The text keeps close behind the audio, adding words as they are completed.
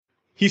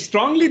He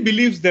strongly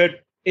believes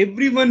that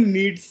everyone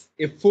needs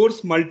a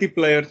force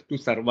multiplier to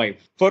survive.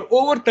 For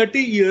over 30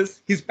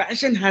 years, his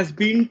passion has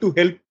been to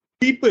help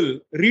people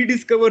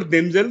rediscover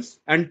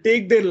themselves and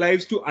take their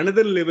lives to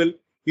another level,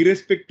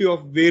 irrespective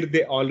of where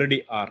they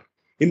already are,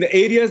 in the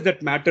areas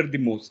that matter the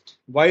most,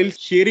 while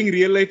sharing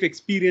real life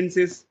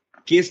experiences,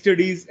 case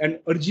studies,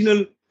 and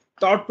original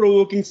thought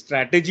provoking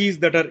strategies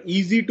that are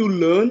easy to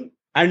learn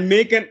and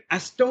make an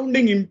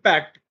astounding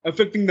impact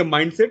affecting the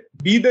mindset.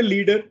 Be the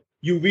leader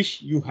you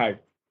wish you had.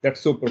 That's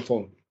so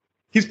profound.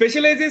 He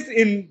specializes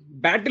in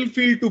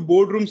battlefield to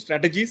boardroom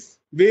strategies,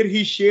 where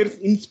he shares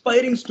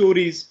inspiring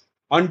stories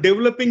on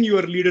developing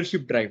your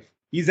leadership drive.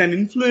 He's an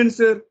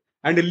influencer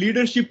and a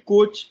leadership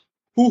coach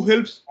who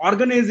helps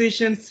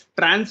organizations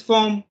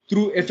transform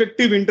through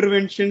effective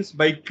interventions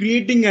by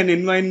creating an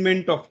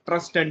environment of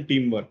trust and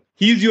teamwork.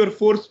 He is your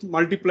force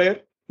multiplier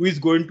who is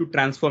going to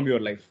transform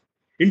your life.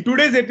 In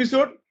today's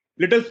episode,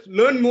 let us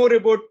learn more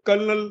about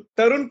Colonel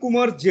Tarun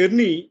Kumar's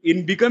journey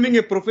in becoming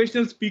a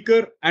professional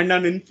speaker and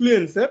an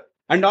influencer,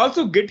 and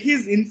also get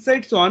his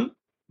insights on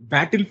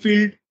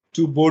battlefield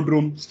to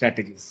boardroom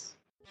strategies.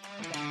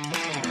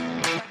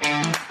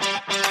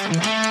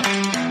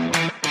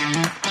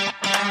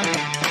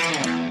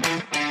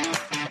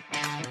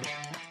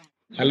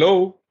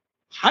 Hello.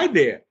 Hi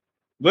there.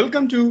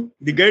 Welcome to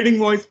the Guiding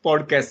Voice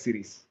podcast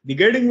series, The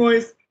Guiding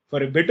Voice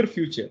for a Better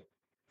Future.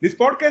 This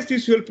podcast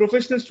is to help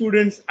professional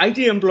students, IT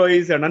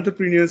employees, and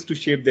entrepreneurs to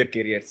shape their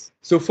careers.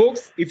 So,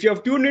 folks, if you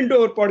have tuned into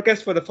our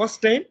podcast for the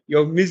first time, you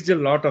have missed a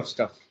lot of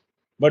stuff.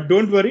 But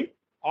don't worry,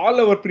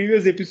 all our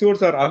previous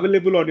episodes are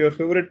available on your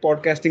favorite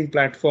podcasting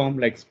platform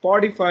like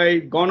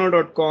Spotify,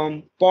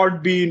 Gono.com,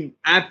 Podbean,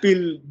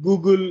 Apple,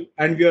 Google,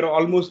 and we are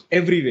almost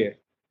everywhere.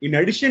 In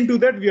addition to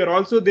that, we are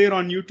also there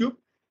on YouTube.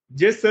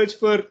 Just search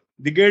for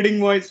The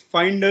Guiding Voice,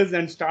 find us,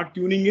 and start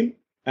tuning in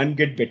and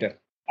get better.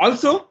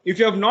 Also, if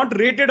you have not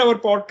rated our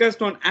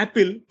podcast on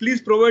Apple,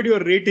 please provide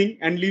your rating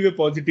and leave a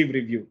positive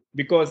review,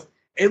 because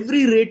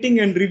every rating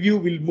and review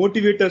will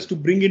motivate us to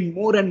bring in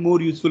more and more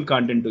useful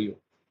content to you.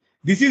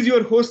 This is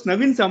your host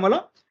Naveen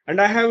Samala,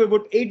 and I have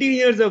about 18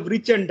 years of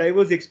rich and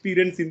diverse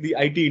experience in the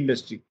IT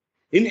industry.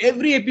 In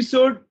every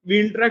episode,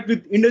 we interact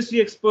with industry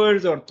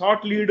experts or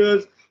thought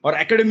leaders or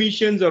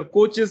academicians or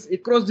coaches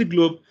across the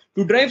globe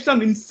to drive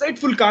some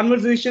insightful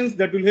conversations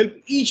that will help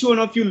each one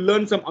of you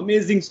learn some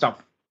amazing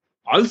stuff.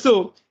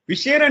 Also, we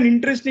share an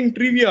interesting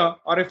trivia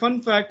or a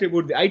fun fact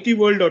about the IT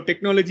world or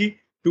technology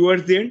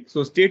towards the end,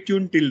 so stay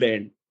tuned till the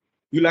end.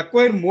 You'll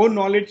acquire more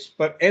knowledge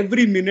for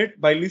every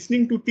minute by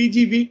listening to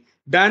TGV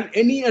than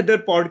any other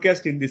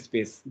podcast in this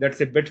space.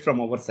 That's a bet from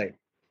our side.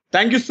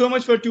 Thank you so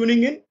much for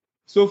tuning in.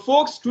 So,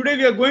 folks, today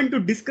we are going to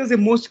discuss a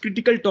most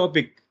critical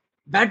topic,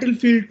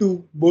 battlefield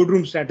to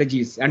boardroom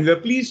strategies. And we are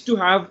pleased to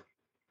have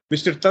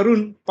Mr.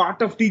 Tarun,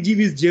 part of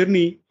TGV's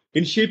journey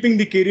in shaping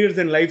the careers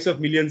and lives of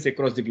millions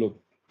across the globe.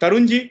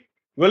 Tarunji,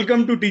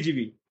 welcome to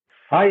TGV.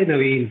 Hi,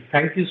 Naveen.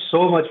 Thank you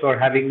so much for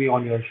having me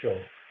on your show.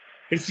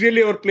 It's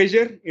really our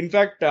pleasure. In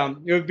fact,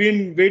 you've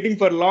been waiting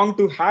for long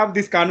to have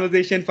this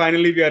conversation.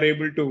 Finally, we are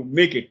able to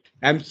make it.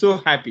 I'm so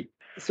happy.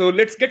 So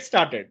let's get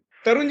started.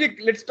 Tarunji,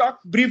 let's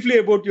talk briefly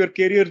about your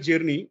career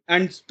journey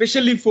and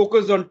especially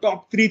focus on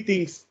top three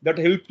things that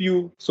helped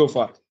you so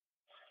far.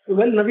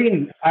 Well,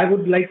 Naveen, I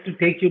would like to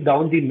take you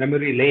down the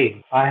memory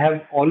lane. I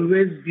have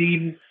always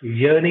been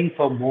yearning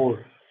for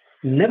more,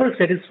 never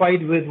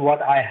satisfied with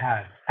what I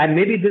had. And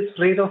maybe this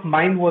trait of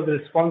mine was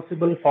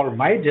responsible for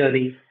my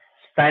journey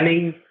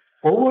spanning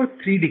over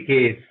 3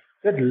 decades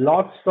with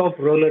lots of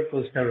roller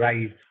coaster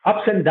rides,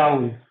 ups and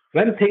downs.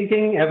 When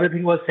thinking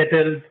everything was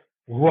settled,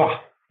 wow,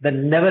 the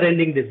never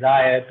ending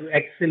desire to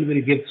excel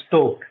will give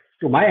stoke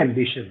to my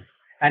ambition.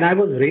 And I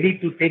was ready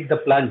to take the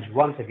plunge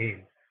once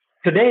again.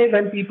 Today,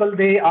 when people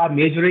they are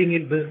majoring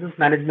in business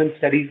management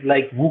studies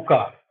like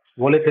VUCA,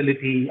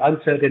 volatility,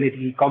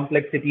 uncertainty,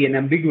 complexity, and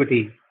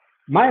ambiguity,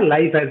 my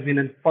life has been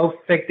a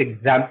perfect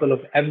example of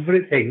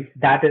everything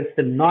that is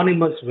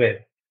synonymous with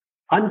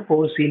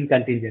unforeseen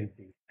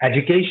contingency.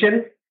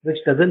 Education, which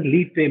doesn't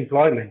lead to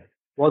employment,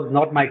 was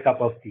not my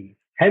cup of tea.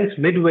 Hence,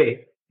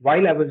 midway,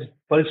 while I was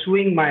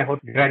pursuing my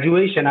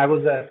graduation, I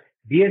was a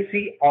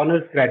BSc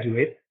honors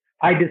graduate.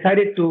 I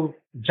decided to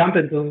jump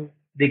into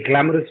the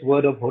glamorous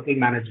world of hotel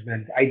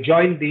management. I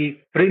joined the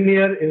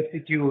premier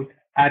institute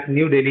at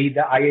New Delhi,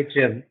 the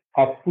IHM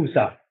of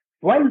PUSA.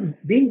 While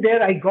being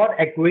there, I got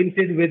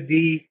acquainted with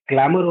the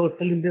glamour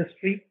hotel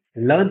industry,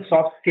 learned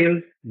soft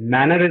skills,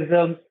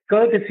 mannerisms,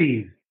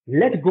 courtesies,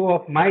 let go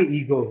of my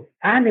ego,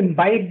 and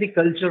imbibe the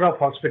culture of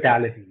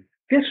hospitality.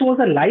 This was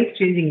a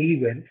life-changing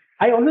event.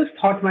 I always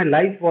thought my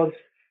life was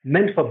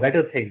meant for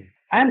better things.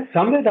 And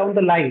somewhere down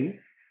the line,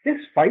 this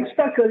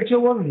five-star culture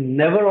was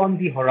never on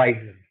the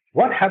horizon.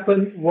 What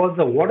happened was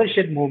a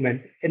watershed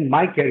moment in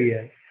my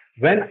career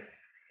when,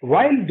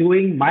 while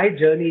doing my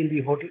journey in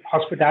the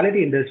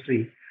hospitality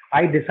industry,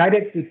 I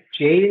decided to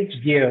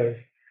change gears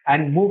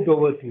and moved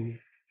over to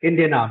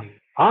Indian Army.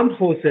 Armed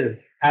Forces,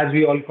 as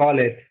we all call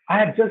it. I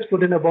had just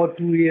put in about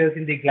 2 years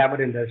in the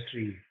glamour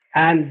industry.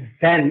 And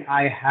then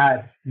I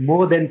had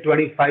more than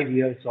 25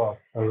 years of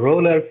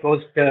roller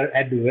coaster,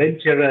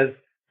 adventurous,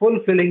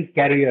 fulfilling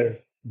career,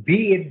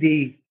 be it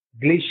the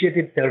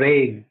glaciated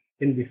terrain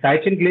in the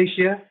Sichuan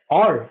Glacier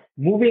or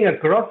moving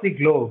across the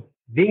globe,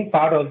 being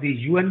part of the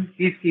UN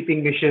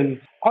peacekeeping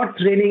mission or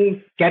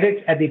training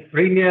cadets at the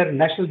premier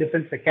National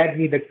Defense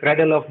Academy, the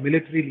cradle of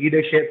military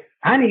leadership,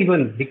 and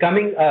even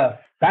becoming a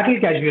battle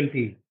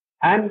casualty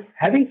and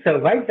having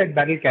survived that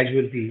battle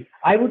casualty,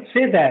 I would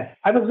say that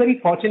I was very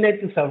fortunate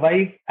to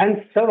survive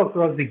and serve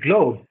across the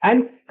globe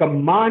and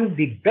command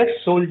the best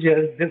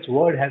soldiers this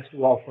world has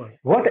to offer.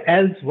 What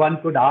else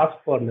one could ask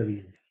for,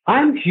 Naveen?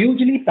 I'm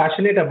hugely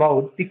passionate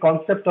about the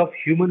concept of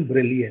human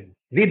brilliance.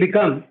 We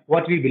become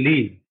what we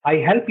believe. I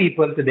help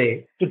people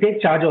today to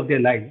take charge of their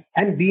life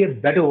and be a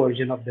better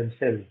version of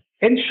themselves.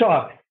 In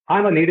short,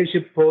 I'm a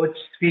leadership coach,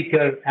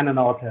 speaker, and an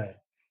author.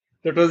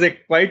 That was a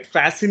quite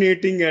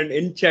fascinating and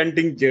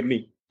enchanting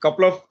journey.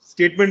 Couple of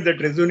statements that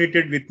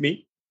resonated with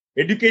me.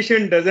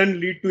 Education doesn't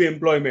lead to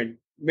employment.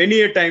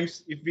 Many a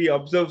times, if we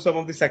observe some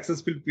of the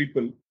successful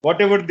people,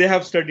 whatever they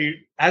have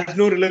studied has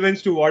no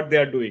relevance to what they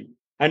are doing.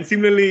 And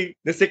similarly,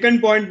 the second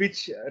point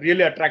which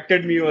really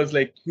attracted me was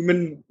like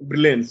human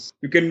brilliance.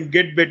 You can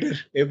get better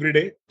every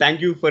day.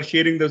 Thank you for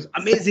sharing those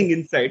amazing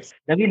insights.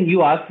 Naveen,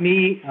 you asked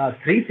me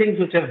three things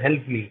which have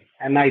helped me,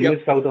 and I Yep.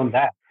 missed out on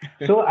that.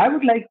 So I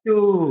would like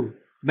to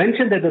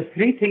mention that the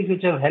three things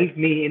which have helped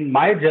me in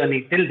my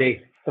journey till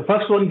date. The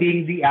first one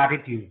being the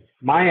attitude,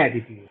 my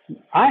attitude.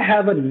 I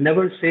have a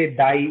never say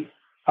die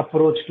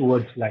approach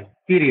towards life.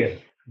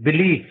 Period.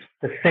 Belief,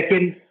 the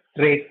second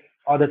trait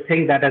or the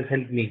thing that has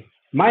helped me.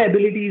 My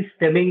ability is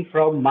stemming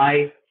from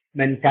my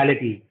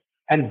mentality,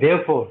 and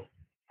therefore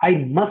I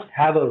must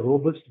have a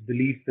robust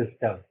belief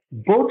system.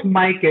 Both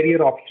my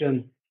career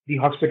options, the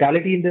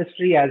hospitality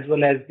industry as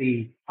well as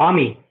the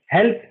army,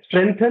 helped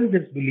strengthen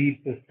this belief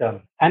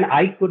system, and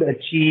I could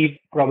achieve,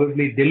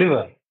 probably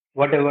deliver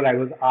whatever I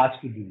was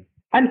asked to do.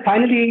 And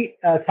finally,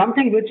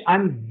 something which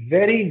I'm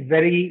very,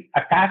 very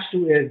attached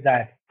to is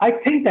that I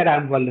think that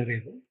I'm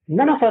vulnerable.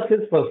 None of us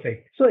is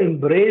perfect. So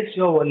embrace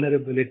your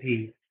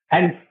vulnerability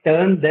and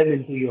turn them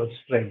into your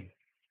strength.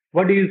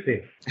 What do you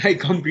say? I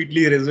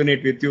completely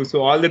resonate with you.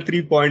 So all the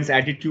 3 points,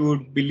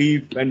 attitude,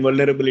 belief, and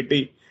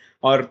vulnerability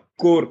are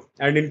core.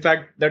 And in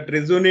fact, that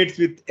resonates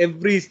with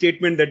every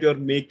statement that you're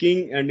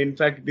making. And in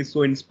fact, it is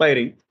so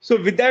inspiring.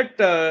 So with that,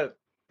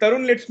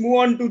 Tarun, let's move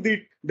on to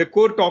the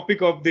core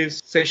topic of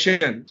this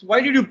session. So why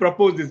did you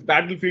propose this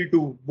battlefield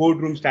to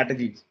boardroom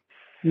strategies?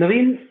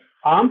 Naveen,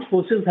 armed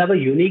forces have a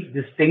unique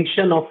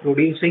distinction of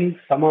producing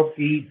some of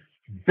the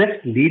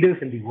best leaders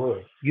in the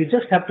world. You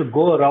just have to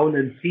go around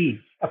and see.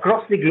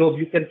 Across the globe,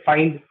 you can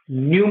find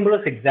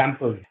numerous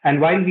examples. And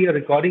while we are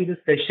recording this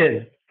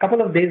session, a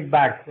couple of days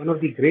back, one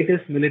of the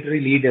greatest military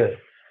leaders,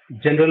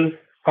 General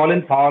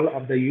Colin Powell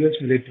of the US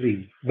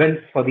military, went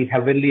for the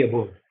heavenly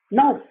abode.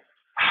 Now,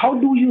 how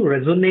do you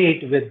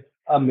resonate with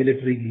a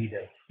military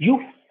leader? You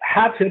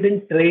have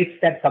certain traits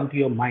that come to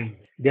your mind.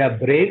 They are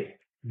brave,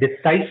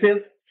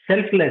 decisive,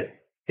 selfless,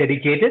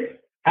 dedicated,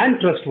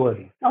 and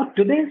trustworthy. Now,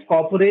 today's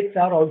corporates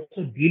are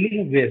also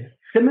dealing with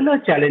similar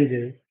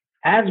challenges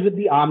as with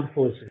the armed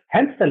forces.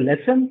 Hence, the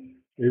lessons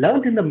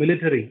learned in the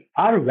military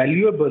are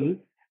valuable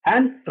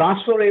and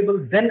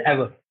transferable than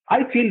ever.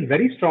 I feel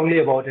very strongly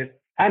about it.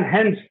 And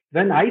hence,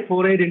 when I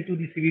forayed into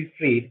the civil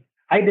street,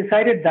 I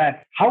decided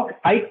that how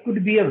I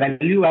could be a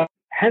value add.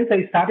 Hence,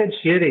 I started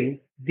sharing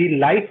the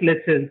life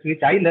lessons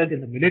which I learned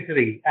in the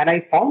military. And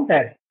I found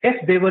that if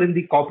they were in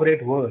the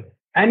corporate world,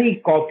 any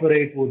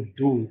corporate would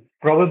do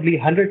probably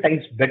 100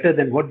 times better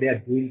than what they are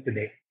doing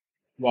today.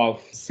 Wow,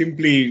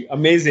 simply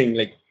amazing.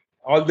 Like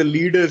all the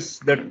leaders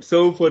that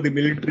serve for the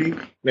military,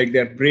 like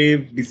they're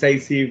brave,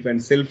 decisive,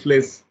 and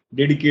selfless,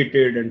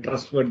 dedicated, and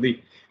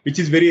trustworthy, which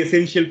is very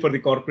essential for the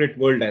corporate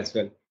world as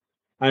well.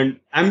 And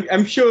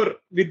I'm sure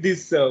with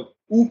this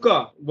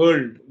UCA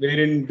world,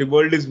 wherein the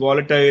world is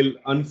volatile,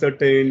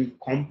 uncertain,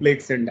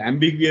 complex, and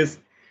ambiguous,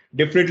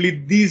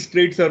 definitely these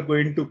traits are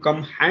going to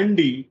come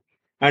handy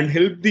and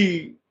help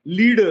the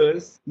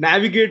leaders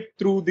navigate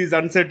through these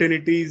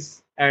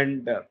uncertainties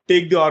and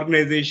take the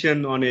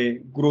organization on a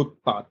growth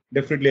path.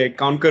 Definitely, I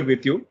concur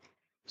with you.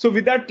 So,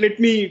 with that, let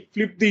me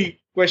flip the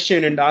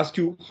question and ask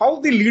you how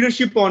the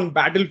leadership on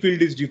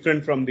battlefield is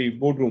different from the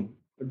boardroom.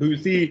 Do you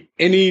see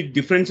any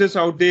differences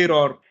out there,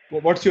 or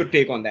what's your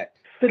take on that?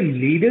 The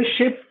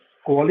leadership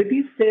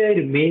qualities they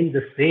remain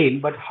the same,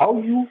 but how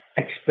you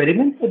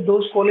experiment with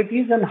those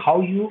qualities and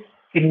how you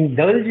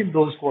indulge in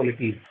those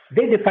qualities,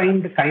 they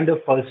define the kind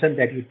of person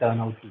that you turn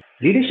out to.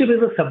 Leadership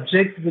is a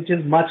subject which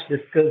is much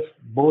discussed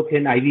both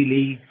in Ivy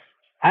League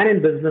and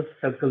in business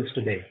circles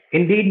today.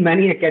 Indeed,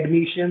 many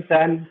academicians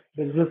and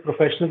business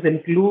professionals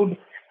include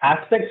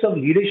aspects of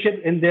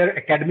leadership in their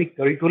academic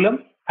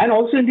curriculum and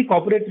also in the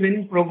corporate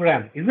training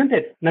program, isn't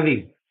it,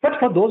 Naveen? But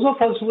for those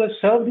of us who have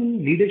served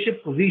in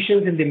leadership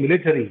positions in the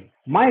military,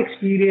 my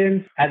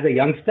experience as a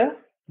youngster,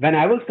 when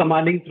I was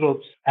commanding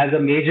troops, as a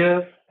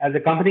major, as a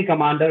company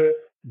commander,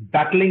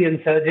 battling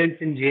insurgents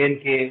in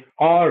JNK,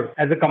 or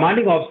as a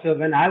commanding officer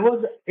when I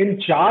was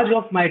in charge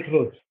of my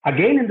troops,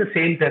 again in the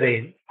same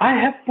terrain, I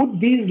have put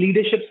these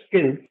leadership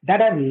skills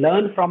that I've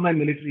learned from my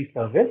military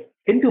service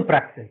into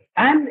practice.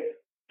 And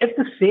if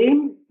the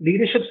same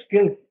leadership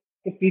skills,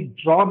 if we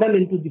draw them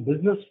into the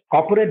business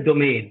corporate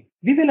domain,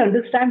 we will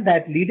understand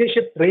that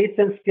leadership traits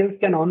and skills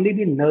can only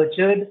be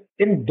nurtured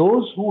in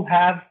those who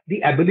have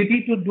the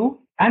ability to do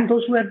and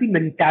those who have the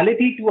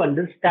mentality to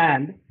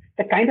understand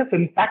the kind of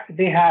impact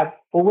they have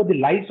over the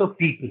lives of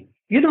people.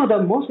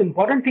 The most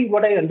important thing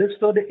what I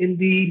understood in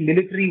the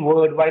military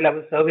world while I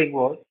was serving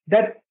was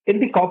that in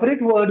the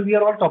corporate world, we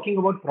are all talking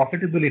about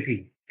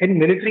profitability. In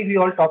military, we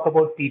all talk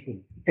about people.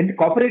 In the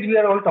corporate, we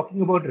are all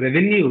talking about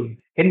revenue.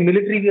 In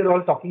military, we are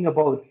all talking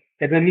about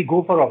that when we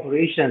go for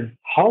operations,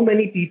 how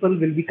many people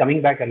will be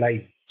coming back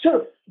alive.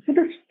 So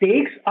the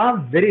stakes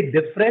are very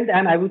different.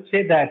 And I would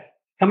say that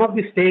some of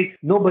the stakes,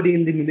 nobody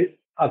in the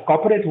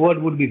corporate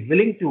world would be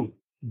willing to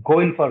go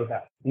in for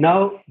that.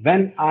 Now,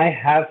 when I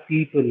have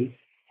people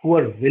who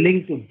are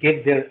willing to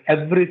give their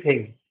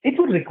everything, it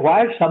would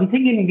require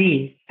something in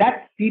me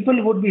that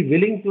people would be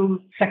willing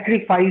to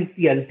sacrifice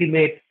the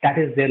ultimate, that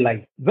is their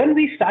life. When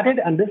we started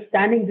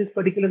understanding this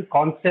particular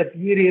concept,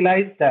 we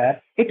realized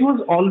that it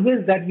was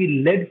always that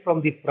we led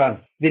from the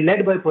front. We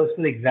led by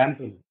personal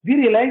example. We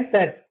realized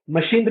that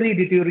machinery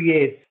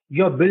deteriorates,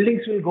 your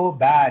buildings will go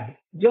bad,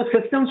 your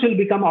systems will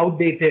become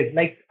outdated,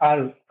 like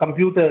our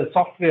computers,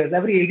 softwares.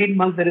 Every 18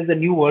 months, there is a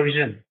new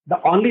version.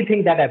 The only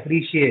thing that I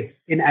appreciate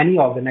in any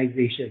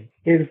organization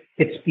is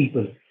its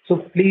people. So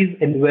please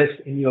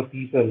invest in your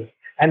people.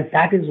 And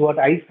that is what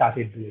I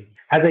started doing.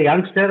 As a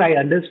youngster, I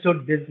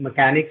understood these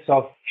mechanics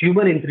of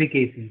human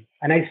intricacies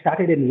and I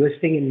started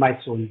investing in my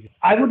soldiers.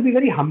 I would be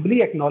very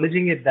humbly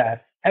acknowledging it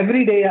that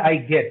every day I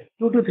get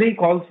 2 to 3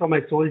 calls from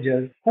my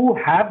soldiers who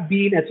have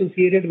been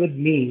associated with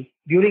me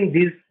during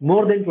these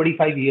more than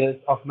 25 years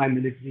of my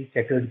military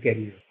checkered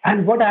career.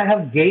 And what I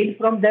have gained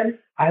from them,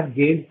 I have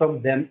gained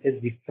from them is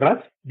the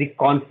trust, the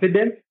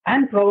confidence,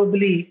 and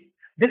probably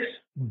this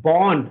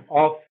bond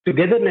of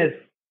togetherness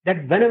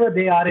that whenever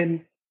they are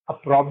in a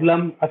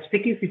problem, a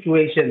sticky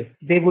situation,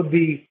 they would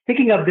be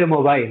picking up their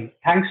mobile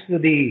thanks to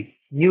the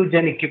new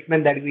gen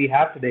equipment that we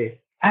have today.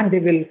 And they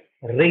will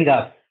ring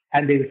up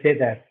and they will say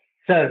that,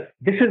 sir,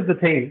 this is the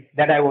thing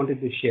that I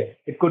wanted to share.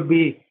 It could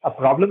be a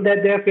problem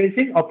that they are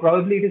facing, or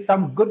probably it is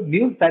some good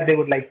news that they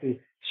would like to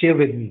share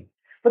with me.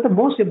 But the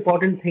most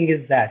important thing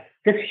is that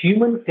this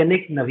human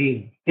connect,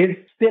 Naveen, is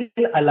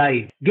still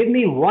alive. Give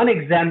me one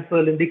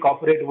example in the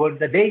corporate world.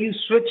 The day you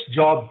switch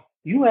job,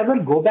 you ever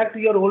go back to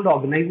your old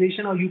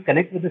organization or you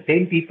connect with the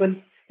same people,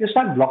 you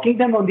start blocking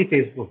them on the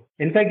Facebook.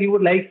 In fact, you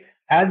would like,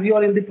 as you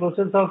are in the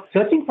process of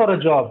searching for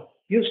a job,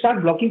 you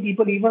start blocking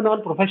people even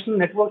on professional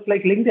networks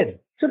like LinkedIn.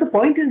 So the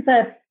point is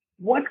that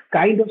what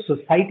kind of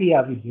society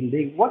are we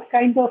building? What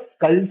kind of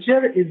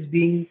culture is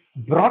being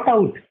brought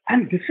out?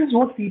 And this is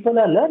what people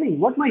are learning.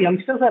 What my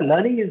youngsters are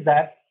learning is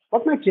that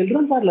what my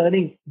children are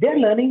learning, they're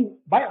learning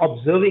by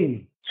observing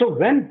me. So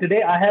when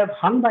today I have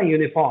hung my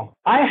uniform,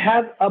 I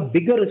have a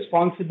bigger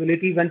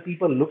responsibility when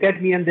people look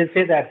at me and they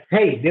say that,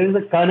 hey, there is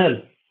a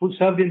colonel who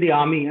served in the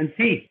army and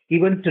see,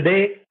 even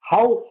today,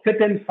 how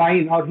fit and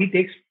fine, or he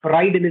takes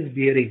pride in his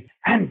bearing.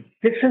 And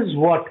this is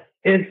what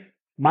is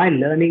my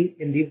learning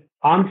in the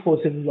armed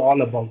forces is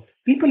all about.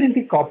 People in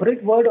the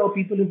corporate world or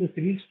people in the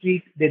civil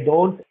street, they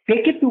don't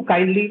take it too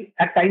kindly.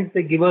 At times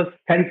they give us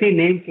fancy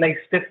names like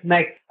stiff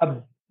neck, a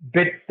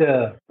bit,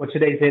 what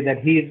should I say,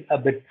 that he is a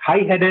bit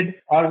high-headed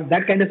or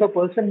that kind of a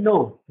person.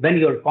 No, when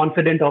you're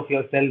confident of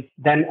yourself,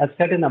 then a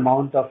certain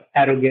amount of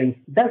arrogance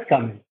does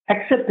come in.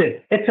 Accept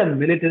it. It's a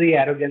military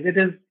arrogance. It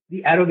is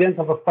the arrogance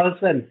of a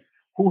person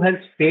who has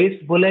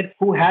faced bullets,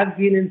 who has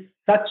been in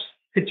such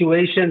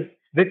situations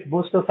which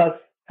most of us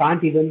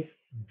can't even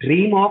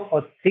dream of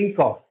or think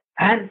of.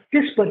 And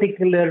this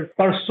particular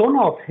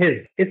persona of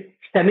his is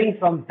stemming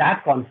from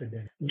that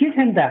confidence. Give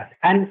him that.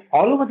 And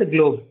all over the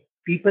globe,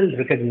 people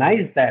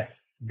recognize that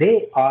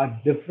they are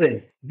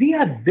different. We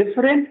are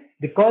different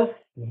because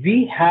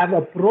we have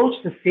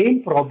approached the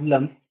same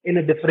problem in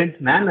a different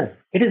manner.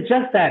 It is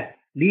just that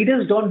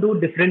leaders don't do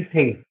different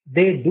things.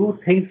 They do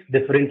things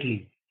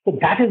differently. So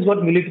that is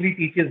what military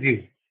teaches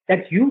you,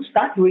 that you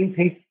start doing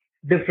things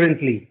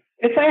differently.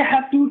 If I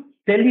have to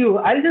tell you,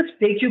 I'll just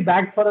take you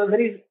back for a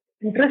very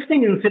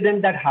interesting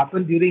incident that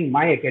happened during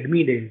my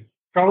academy days.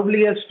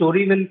 Probably a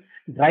story will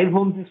drive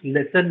home this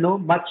lesson no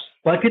much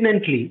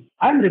pertinently.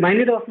 I'm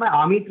reminded of my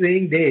army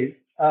training days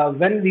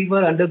when we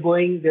were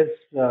undergoing this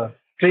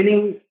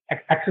training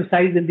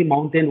exercise in the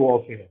mountain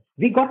warfare.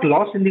 We got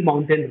lost in the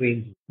mountain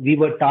range. We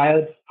were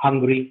tired,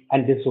 hungry,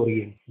 and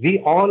disoriented.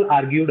 We all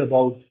argued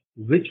about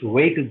which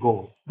way to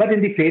go. But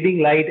in the fading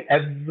light,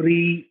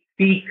 every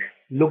peak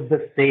looked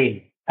the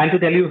same. And to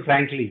tell you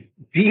frankly,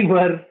 we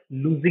were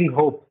losing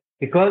hope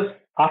because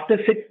after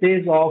 6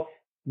 days of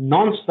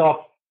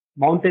non-stop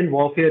mountain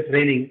warfare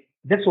training,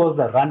 this was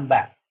the run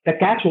back. The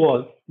catch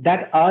was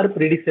that our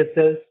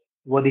predecessors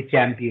were the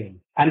champions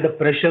and the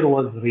pressure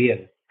was real.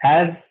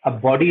 As a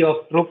body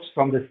of troops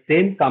from the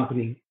same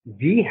company,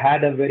 we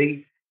had a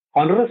very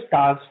onerous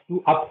task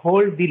to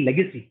uphold the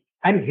legacy.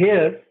 And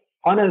here,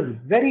 on a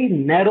very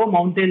narrow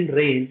mountain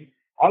range,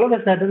 all of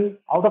a sudden,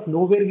 out of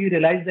nowhere, we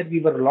realized that we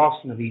were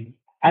lost, Naveen.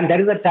 And that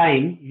is the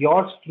time,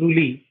 yours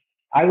truly,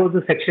 I was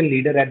the section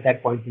leader at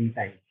that point in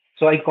time.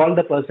 So I called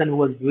the person who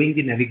was doing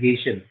the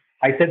navigation.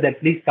 I said that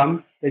please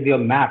come with your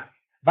map.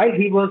 While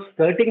he was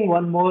skirting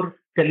one more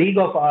colleague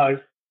of ours,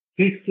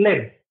 he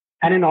slid.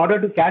 And in order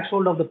to catch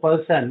hold of the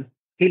person,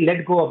 he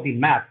let go of the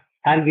map.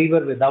 And we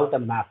were without a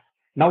map.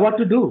 Now, what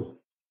to do?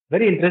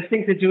 Very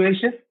interesting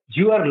situation.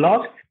 You are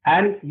lost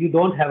and you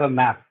don't have a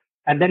map.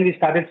 And then we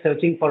started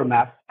searching for a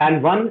map.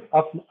 And one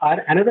of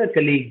our another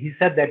colleague, he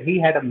said that he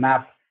had a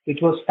map which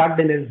was stuck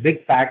in his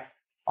big pack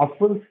of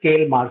full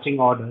scale marching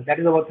order. That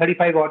is about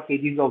 35 odd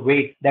kgs of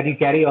weight that you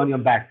carry on your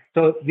back.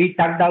 So he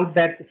tugged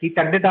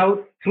it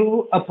out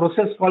through a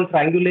process called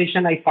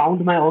triangulation. I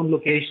found my own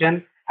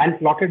location and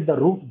plotted the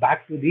route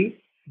back to the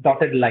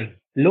dotted line.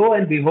 Lo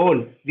and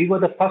behold, we were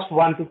the first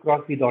one to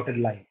cross the dotted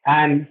line.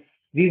 And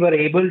we were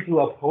able to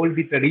uphold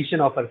the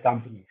tradition of our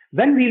company.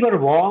 When we were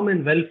warm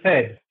and well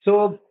fed,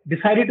 so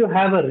decided to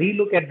have a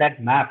relook at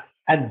that map.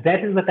 And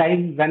that is the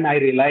time when I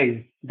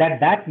realized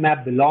that that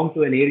map belonged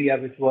to an area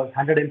which was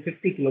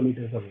 150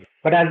 kilometers away.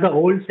 But as the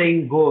old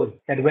saying goes,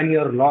 that when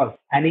you're lost,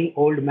 any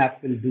old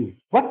map will do.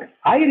 What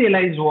I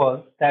realized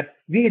was that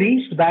we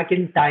reached back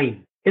in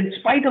time in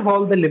spite of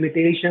all the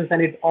limitations,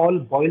 and it all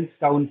boils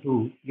down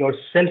to your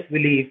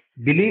self-belief,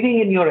 believing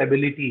in your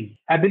ability,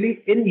 I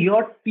believe in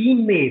your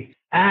teammates,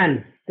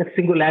 and the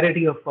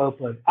singularity of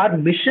purpose. Our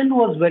mission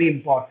was very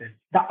important.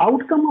 The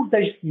outcome of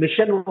the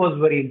mission was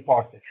very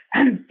important.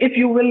 And if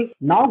you will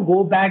now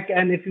go back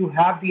and if you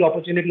have the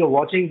opportunity of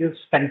watching this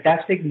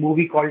fantastic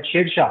movie called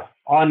Shersha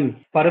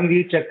on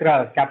Paramveer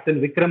Chakra, Captain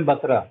Vikram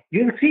Batra,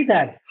 you'll see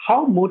that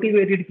how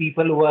motivated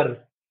people were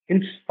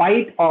in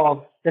spite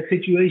of the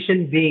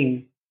situation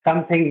being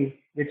something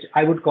which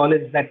I would call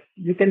is that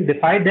you can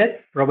defy death,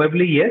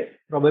 probably yes,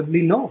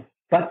 probably no.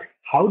 But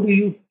how do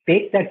you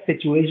take that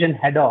situation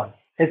head on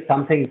is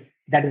something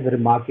that is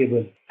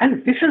remarkable.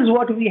 And this is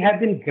what we have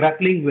been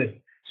grappling with.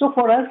 So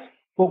for us,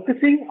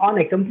 focusing on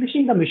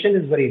accomplishing the mission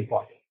is very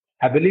important.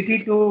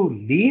 Ability to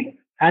lead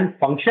and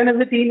function as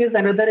a team is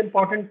another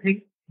important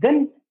thing.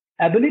 Then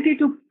ability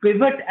to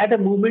pivot at a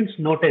moment's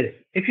notice.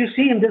 If you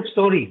see in this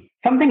story,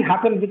 something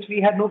happened which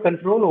we had no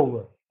control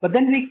over. But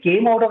then we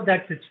came out of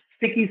that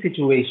sticky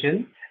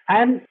situation,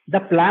 and the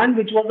plan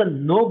which was a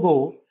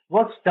no-go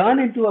was turned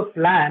into a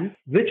plan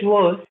which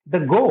was the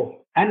go.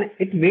 And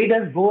it made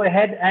us go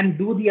ahead and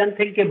do the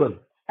unthinkable.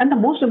 And the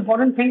most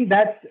important thing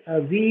that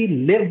we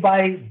live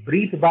by,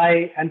 breathe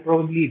by, and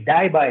probably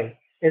die by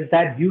is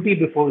that duty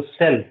before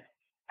self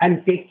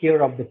and take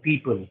care of the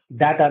people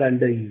that are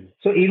under you.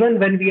 So even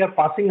when we are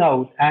passing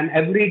out and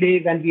every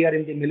day when we are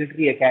in the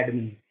military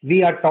academy,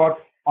 we are taught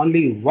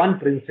only one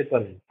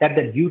principle, that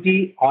the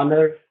duty,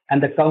 honor,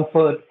 and the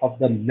comfort of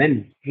the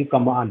men you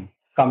command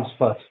comes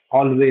first,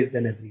 always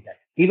and every time,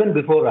 even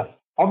before us.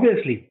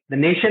 Obviously, the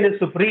nation is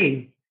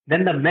supreme,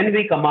 then the men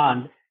we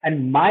command,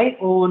 and my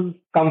own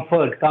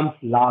comfort comes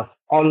last,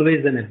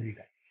 always and every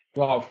time.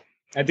 Wow.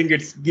 I think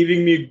it's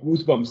giving me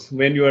goosebumps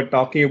when you are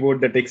talking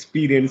about that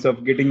experience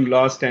of getting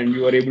lost and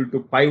you are able to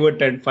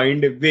pivot and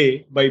find a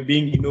way by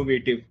being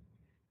innovative.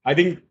 I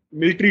think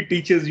military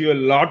teaches you a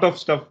lot of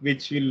stuff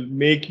which will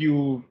make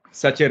you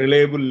such a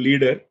reliable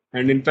leader.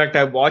 And in fact,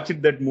 I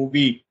watched that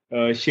movie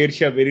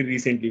Shersha very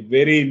recently,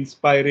 very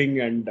inspiring,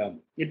 and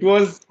it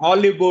was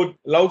all about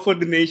love for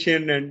the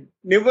nation and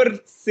never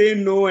say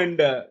no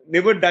and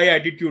never die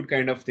attitude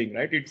kind of thing,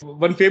 right? It's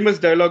one famous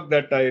dialogue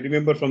that I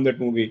remember from that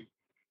movie,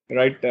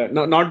 right?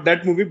 No, not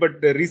that movie, but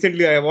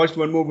recently I watched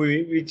one more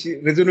movie which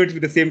resonates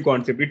with the same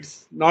concept.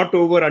 It's not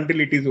over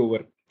until it is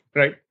over,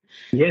 right?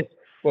 Yes.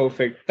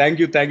 Perfect. Thank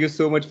you. Thank you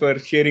so much for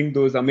sharing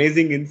those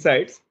amazing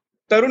insights.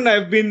 Tarun,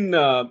 I've been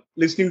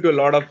listening to a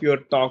lot of your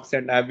talks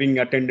and having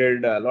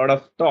attended a lot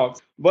of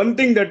talks. One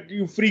thing that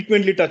you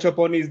frequently touch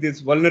upon is this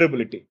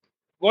vulnerability.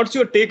 What's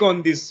your take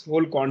on this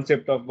whole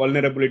concept of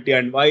vulnerability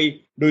and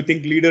why do you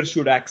think leaders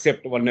should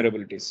accept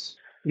vulnerabilities?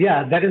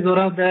 Yeah, that is one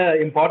of the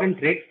important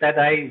traits that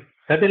I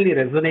certainly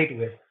resonate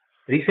with.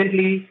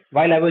 Recently,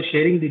 while I was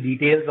sharing the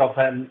details of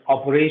an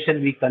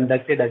operation we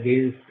conducted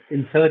against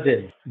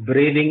insurgents,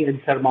 braving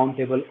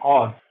insurmountable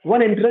odds,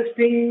 one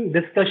interesting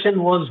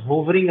discussion was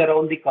hovering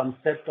around the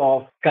concept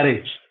of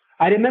courage.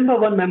 I remember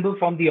one member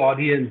from the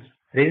audience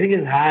raising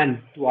his hand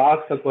to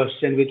ask a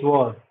question which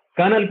was,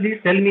 Colonel, please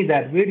tell me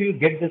that where do you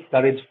get this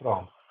courage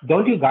from?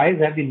 Don't you guys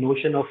have the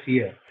notion of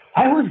fear?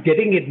 I was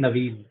getting it,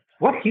 Naveen.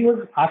 What he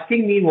was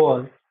asking me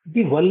was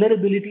the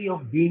vulnerability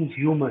of being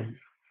human,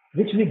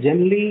 which we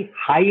generally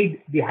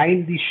hide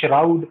behind the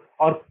shroud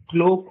or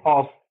cloak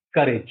of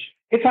courage.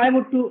 If I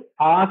were to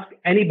ask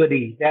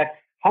anybody that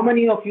how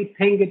many of you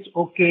think it's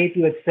okay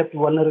to accept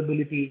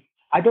vulnerability,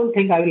 I don't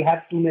think I will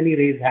have too many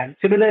raised hands.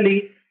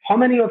 Similarly, how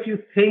many of you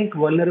think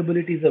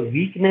vulnerability is a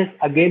weakness?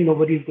 Again,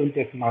 nobody is going to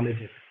acknowledge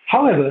it.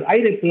 However, I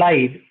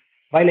replied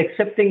while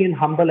accepting in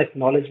humble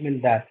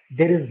acknowledgement that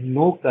there is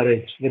no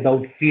courage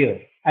without fear.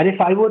 And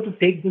if I were to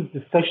take this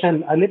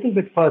discussion a little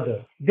bit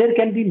further, there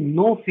can be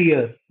no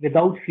fear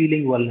without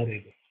feeling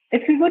vulnerable.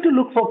 If we were to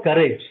look for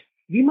courage,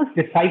 we must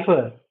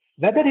decipher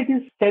whether it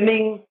is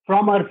stemming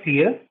from our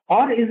fear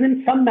or is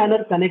in some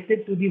manner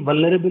connected to the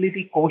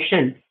vulnerability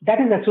quotient that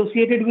is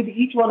associated with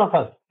each one of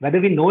us. Whether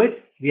we know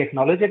it, we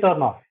acknowledge it or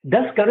not.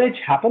 Does courage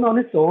happen on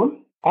its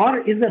own or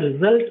is a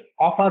result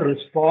of our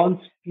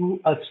response to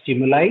a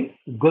stimuli,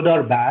 good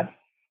or bad,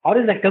 or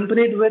is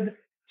accompanied with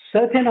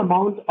certain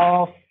amount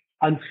of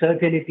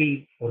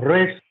uncertainty,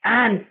 risk,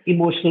 and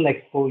emotional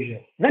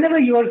exposure? Whenever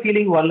you are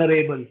feeling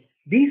vulnerable,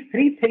 these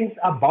three things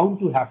are bound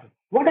to happen.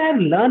 What I have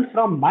learned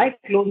from my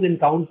close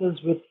encounters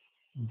with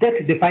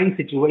death defying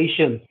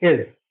situations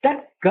is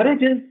that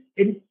courage is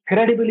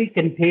incredibly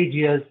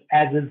contagious,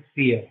 as is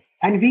fear.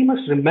 And we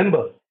must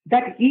remember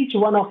that each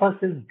one of us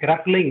is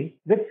grappling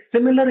with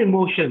similar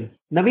emotions.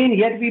 Naveen,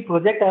 yet we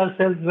project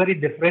ourselves very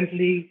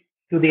differently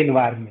to the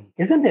environment,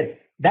 isn't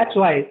it? That's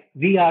why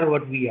we are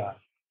what we are.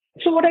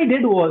 So what I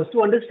did was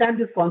to understand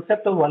this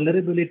concept of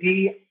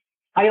vulnerability.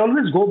 I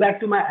always go back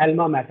to my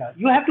alma mater.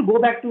 You have to go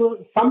back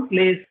to some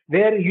place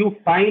where you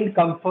find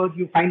comfort,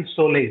 you find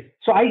solace.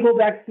 So I go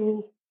back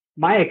to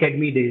my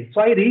academy days.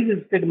 So I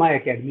revisited my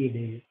academy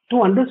days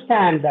to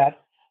understand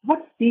that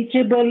what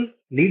teachable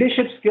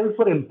leadership skills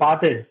were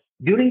imparted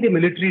during the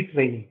military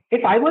training.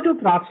 If I were to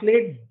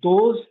translate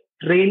those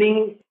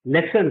training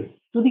lessons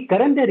to the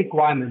current day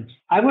requirements,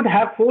 I would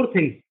have four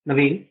things,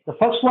 Naveen. The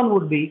first one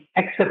would be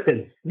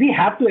acceptance. We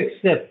have to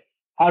accept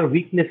our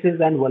weaknesses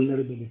and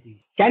vulnerabilities.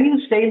 Can you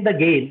stay in the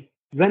game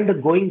when the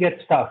going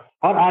gets tough,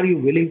 or are you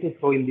willing to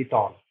throw in the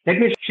towel? Let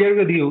me share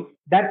with you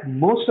that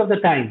most of the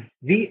time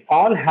we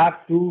all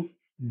have to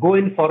go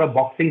in for a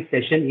boxing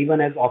session, even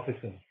as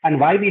officers. And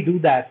why we do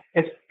that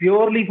is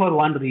purely for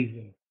one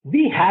reason.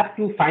 We have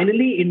to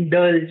finally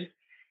indulge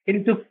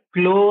into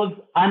close,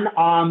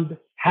 unarmed,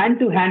 hand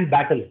to hand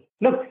battle.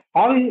 Look,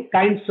 all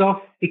kinds of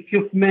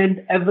equipment,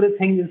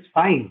 everything is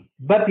fine,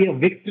 but your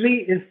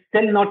victory is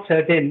still not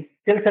certain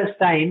till such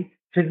time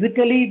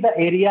physically the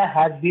area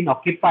has been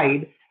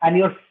occupied and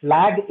your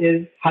flag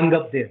is hung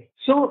up there.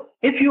 So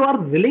if you are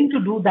willing to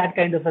do that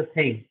kind of a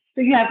thing,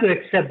 so you have to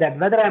accept that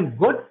whether I'm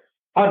good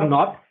or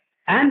not,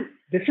 and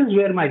this is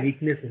where my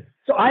weakness is.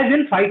 So I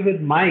will fight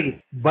with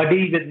my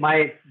buddy, with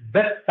my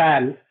best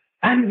pal,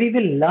 and we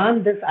will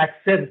learn this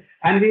accept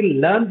and we'll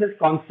learn this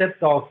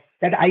concept of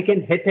that I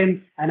can hit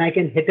him and I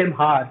can hit him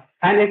hard.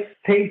 And if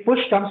thing push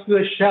comes to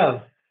a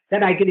shove,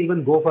 then I can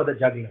even go for the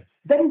juggler.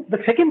 Then the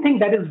second thing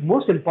that is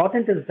most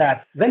important is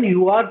that when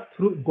you are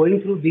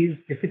going through these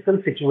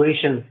difficult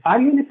situations,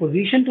 are you in a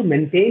position to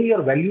maintain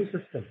your value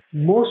system?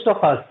 Most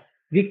of us,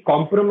 we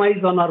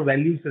compromise on our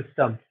value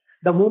system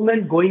the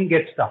moment going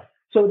gets tough.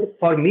 So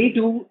for me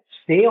to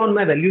stay on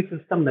my value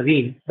system,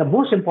 Naveen, the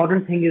most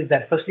important thing is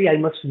that firstly, I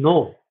must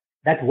know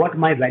that what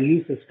my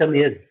value system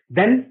is.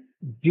 Then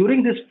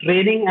during this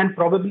training and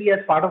probably as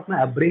part of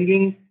my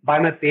upbringing by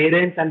my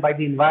parents and by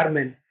the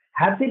environment,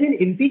 have they been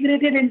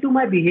integrated into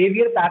my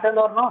behavior pattern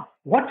or not?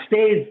 What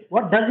stays?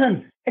 What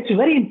doesn't? It's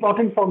very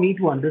important for me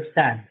to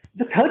understand.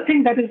 The third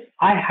thing that is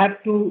I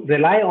have to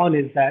rely on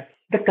is that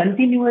the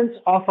continuance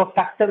of a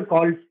factor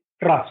called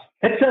trust.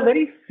 It's a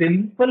very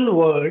simple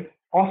word,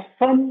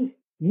 often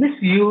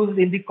misused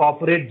in the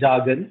corporate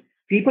jargon.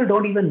 People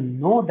don't even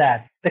know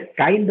that the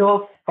kind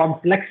of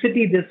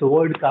complexity this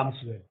word comes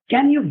with.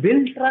 Can you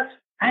build trust?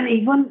 And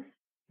even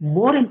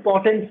more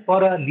important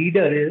for a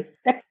leader is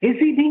that is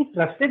he being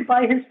trusted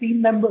by his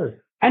team members?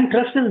 And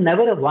trust is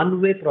never a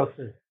one-way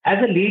process. As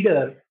a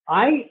leader,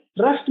 I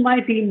trust my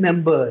team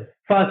members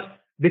first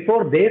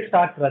before they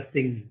start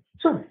trusting me.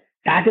 So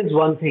that is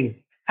one thing.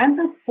 And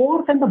the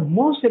fourth and the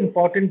most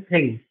important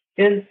thing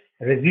is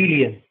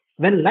resilience.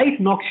 When life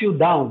knocks you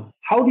down,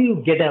 how do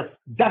you get up,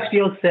 dust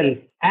yourself,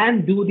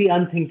 and do the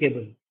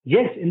unthinkable?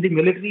 Yes, in the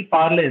military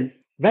parlance,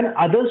 when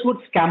others would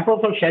scamper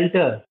for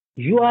shelter,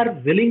 you are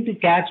willing to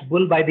catch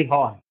bull by the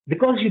horn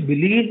because you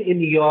believe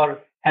in your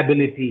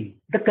ability,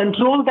 the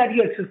control that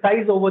you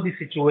exercise over the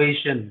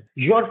situation,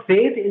 your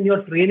faith in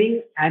your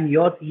training and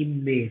your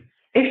teammates.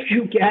 If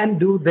you can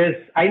do this,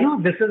 I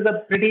know this is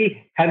a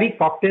pretty heavy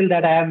cocktail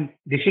that I am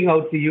dishing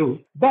out to you,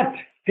 but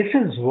this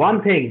is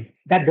one thing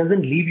that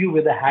doesn't leave you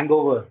with a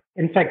hangover.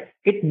 In fact,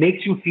 it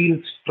makes you feel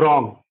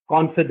strong,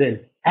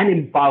 confident, and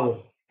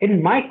empowered.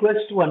 In my quest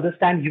to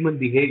understand human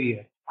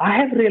behavior, I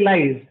have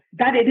realized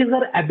that it is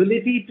our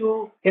ability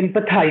to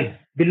empathize,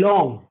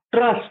 belong,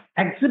 trust,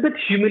 exhibit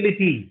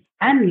humility,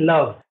 and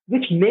love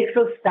which makes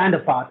us stand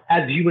apart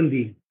as human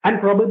beings and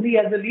probably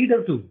as a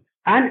leader too.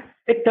 And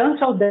it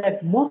turns out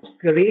that most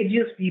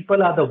courageous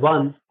people are the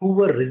ones who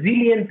were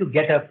resilient to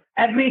get up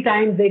every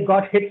time they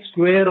got hit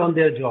square on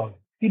their jaw.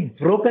 The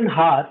broken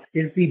heart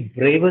is the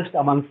bravest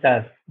amongst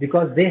us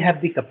because they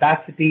have the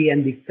capacity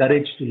and the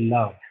courage to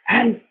love.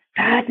 And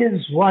that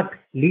is what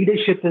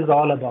leadership is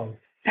all about.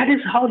 That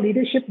is how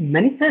leadership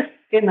manifests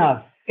in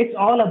us. It's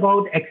all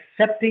about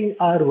accepting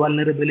our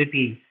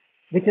vulnerability,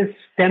 which is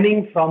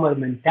stemming from a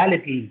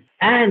mentality.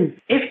 And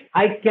if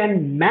I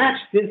can match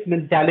this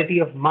mentality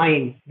of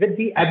mine with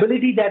the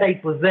ability that I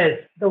possess,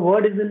 the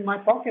word is in my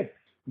pocket.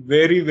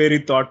 Very, very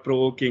thought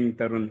provoking,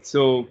 Tarun.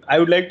 So, I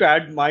would like to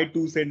add my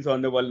 2 cents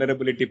on the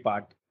vulnerability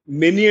part.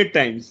 Many a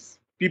times,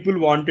 people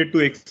wanted to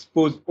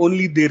expose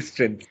only their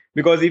strength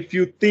because if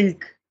you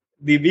think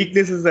the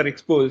weaknesses are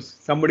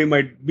exposed, somebody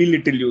might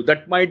belittle you.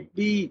 That might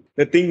be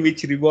the thing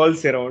which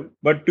revolves around.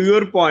 But to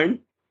your point,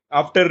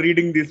 after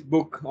reading this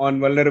book on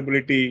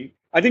vulnerability,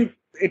 I think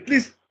at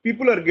least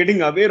people are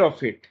getting aware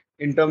of it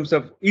in terms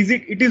of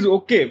it is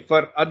okay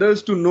for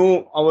others to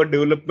know our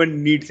development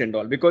needs and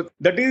all, because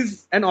that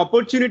is an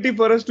opportunity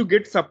for us to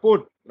get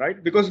support,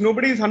 right? Because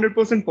nobody is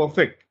 100%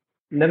 perfect.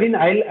 Naveen,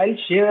 I'll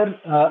share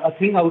a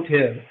thing out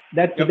here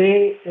that Yep.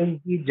 today is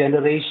the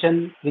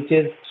generation which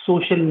is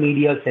social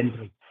media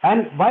centric.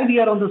 And why we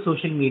are on the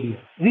social media?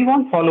 We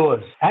want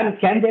followers. And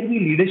can there be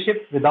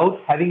leadership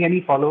without having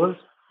any followers?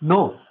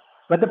 No.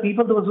 But the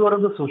people, those who are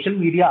on the social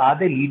media, are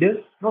they leaders?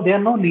 No, they are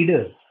no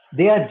leaders.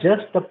 They are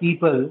just the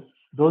people,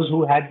 those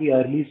who had the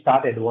early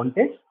start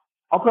advantage,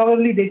 or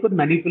probably they could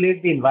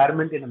manipulate the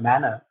environment in a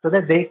manner so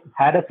that they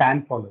had a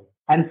fan following.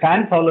 And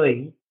fan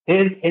following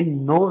is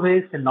in no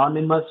way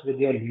synonymous with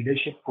your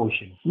leadership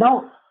quotient.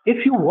 Now,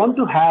 if you want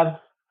to have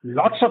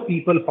lots of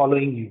people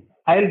following you,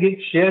 I'll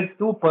share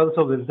two pearls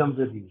of wisdom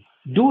with you.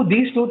 Do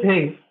these two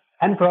things,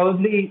 and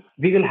probably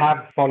we will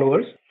have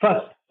followers.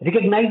 First,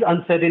 recognize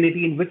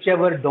uncertainty in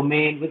whichever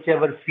domain,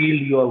 whichever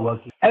field you are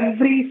working.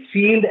 Every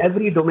field,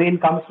 every domain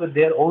comes with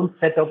their own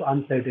set of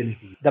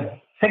uncertainty. The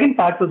second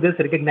part to this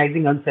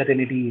recognizing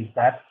uncertainty is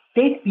that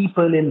take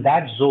people in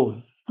that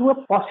zone to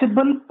a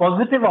possible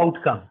positive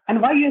outcome.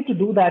 And why you have to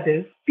do that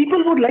is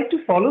people would like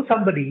to follow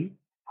somebody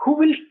who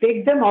will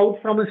take them out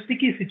from a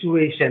sticky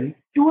situation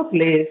to a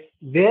place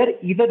where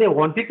either they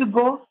wanted to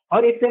go,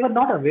 or if they were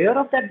not aware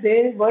of that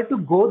they were to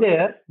go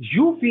there,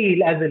 you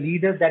feel as a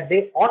leader that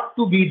they ought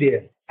to be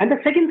there. And the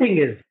second thing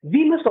is,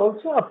 we must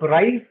also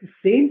apprise the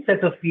same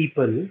set of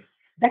people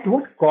that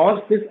what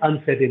caused this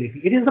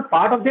uncertainty. It is a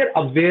part of their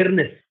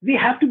awareness. We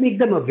have to make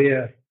them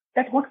aware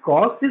that what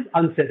caused this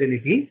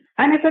uncertainty,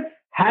 and if it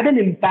had an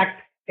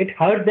impact, it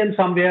hurt them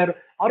somewhere,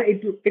 or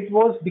it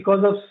was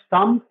because of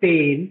some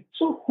pain.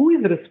 So who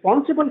is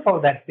responsible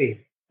for that pain?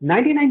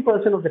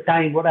 99% of the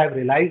time, what I've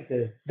realized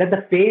is that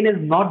the pain is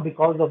not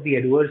because of the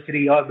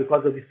adversary or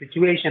because of the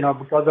situation or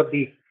because of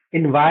the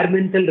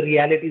environmental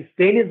realities.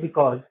 Pain is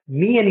because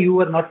me and you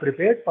were not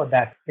prepared for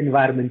that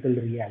environmental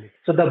reality.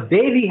 So the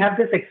way we have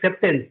this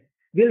acceptance,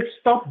 we'll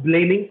stop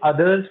blaming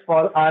others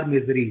for our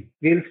misery.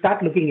 We'll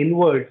start looking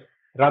inwards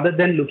rather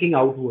than looking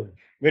outwards.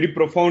 Very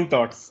profound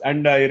thoughts,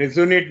 and I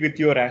resonate with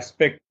your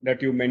aspect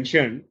that you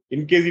mentioned.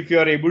 In case if you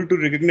are able to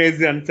recognize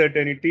the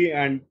uncertainty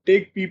and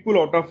take people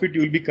out of it,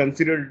 you will be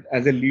considered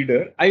as a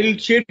leader. I will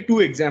share 2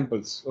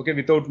 examples, okay,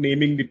 without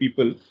naming the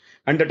people,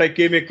 and that I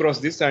came across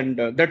this, and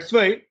that's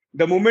why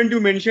the moment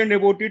you mentioned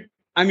about it,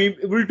 I'm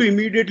able to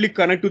immediately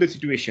connect to the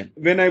situation.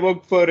 When I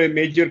worked for a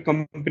major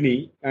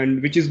company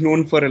and which is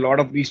known for a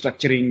lot of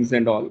restructurings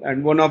and all,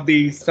 and one of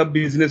the sub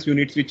business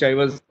units which I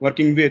was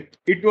working with,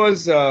 it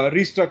was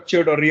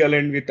restructured or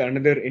realigned with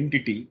another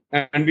entity,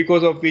 and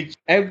because of which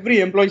every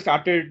employee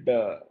started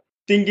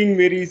thinking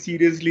very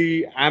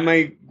seriously, am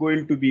I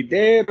going to be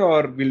there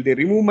or will they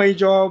remove my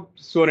job,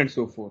 so on and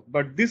so forth.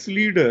 But this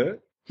leader,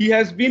 he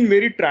has been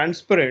very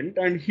transparent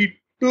and he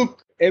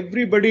took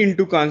everybody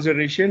into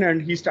consideration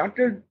and he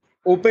started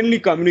openly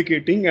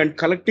communicating and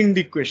collecting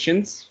the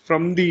questions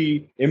from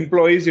the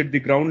employees at the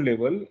ground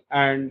level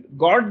and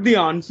got the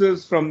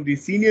answers from the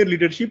senior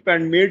leadership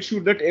and made sure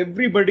that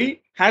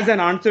everybody has an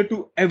answer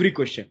to every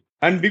question.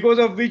 And because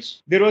of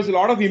which there was a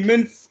lot of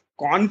immense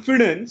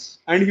confidence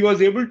and he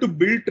was able to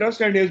build trust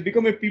and he has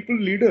become a people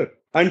leader.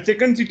 And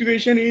second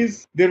situation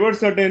is there were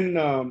certain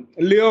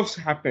layoffs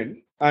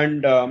happened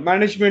and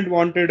management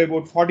wanted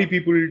about 40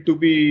 people to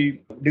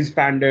be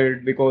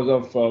disbanded because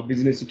of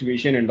business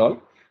situation and all.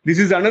 This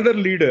is another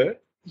leader.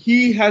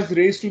 He has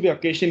raised to the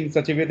occasion in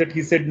such a way that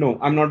he said, no,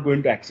 I'm not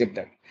going to accept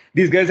that.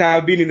 These guys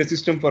have been in the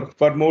system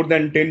for more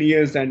than 10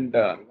 years and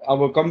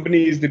our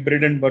company is the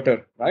bread and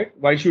butter, right?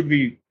 Why should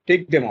we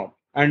take them out?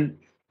 And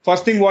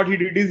first thing what he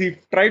did is he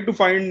tried to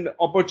find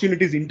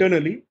opportunities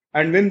internally.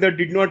 And when that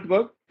did not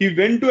work, he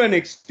went to an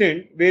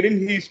extent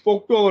wherein he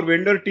spoke to our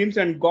vendor teams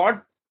and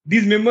got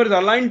these members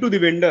aligned to the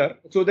vendor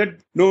so that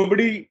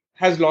nobody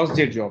has lost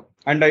their job.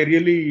 And I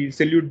really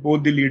salute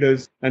both the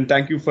leaders and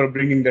thank you for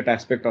bringing that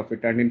aspect of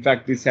it. And in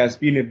fact, this has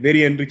been a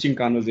very enriching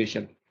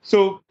conversation.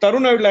 So,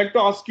 Tarun, I would like to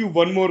ask you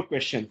one more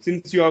question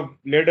since you have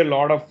led a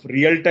lot of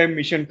real time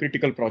mission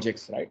critical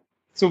projects, right?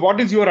 So,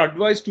 what is your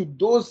advice to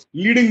those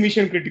leading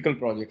mission critical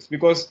projects?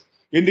 Because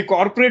in the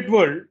corporate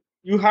world,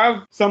 you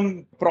have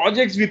some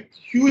projects with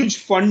huge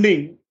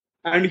funding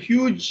and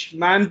huge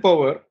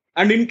manpower.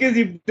 And in case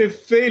if they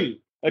fail,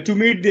 to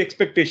meet the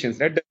expectations,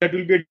 right? That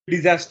will be a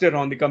disaster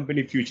on the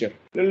company future.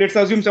 Let's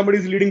assume somebody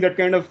is leading that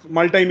kind of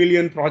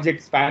multi-million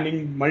project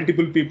spanning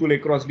multiple people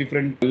across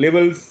different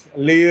levels,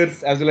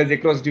 layers, as well as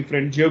across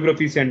different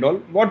geographies and all.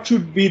 What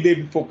should be they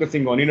be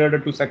focusing on in order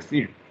to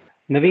succeed?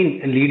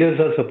 Naveen, leaders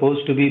are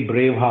supposed to be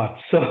brave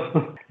hearts.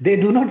 So they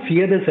do not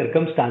fear the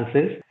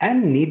circumstances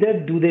and neither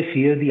do they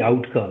fear the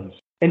outcomes.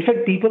 In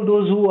fact, people,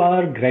 those who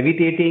are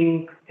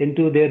gravitating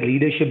into their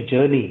leadership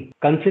journey,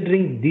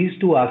 considering these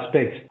two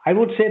aspects, I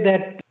would say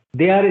that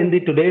they are in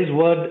the today's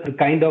world, the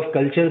kind of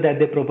culture that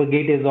they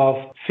propagate is of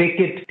fake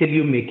it till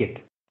you make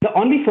it. The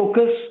only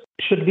focus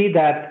should be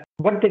that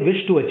what they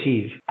wish to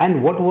achieve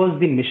and what was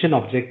the mission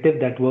objective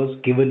that was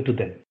given to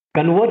them.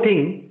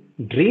 Converting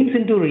dreams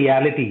into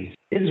realities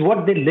is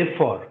what they live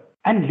for.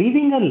 And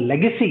leaving a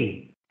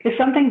legacy is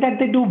something that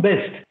they do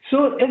best.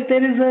 So if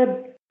there is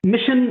a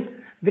mission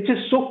which is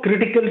so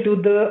critical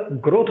to the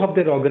growth of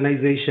their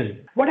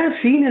organization, what I've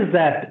seen is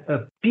that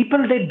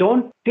people, they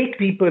don't take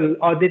people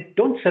or they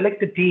don't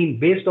select a team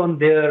based on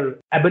their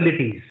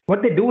abilities.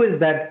 What they do is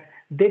that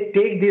they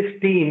take this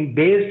team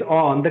based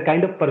on the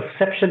kind of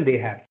perception they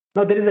have.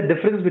 Now, there is a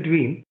difference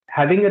between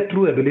having a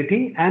true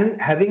ability and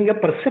having a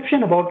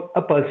perception about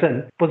a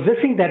person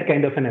possessing that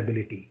kind of an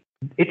ability.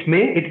 It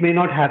may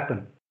not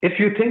happen. If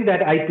you think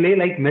that I play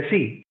like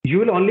Messi, you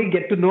will only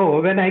get to know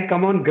when I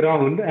come on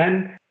ground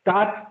and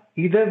start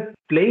either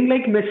playing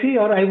like Messi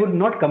or I would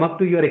not come up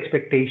to your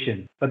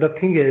expectation. But the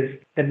thing is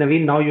that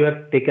Naveen, now you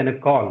have taken a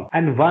call.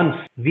 And once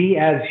we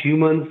as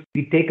humans,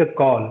 we take a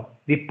call,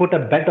 we put a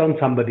bet on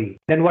somebody,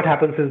 then what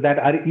happens is that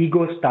our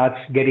ego starts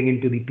getting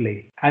into the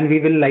play. And we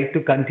will like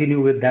to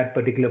continue with that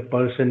particular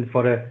person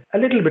for a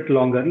little bit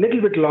longer.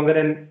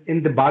 And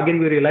in the bargain,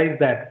 we realize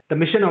that the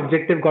mission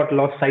objective got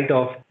lost sight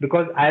of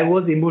because I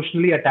was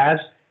emotionally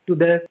attached to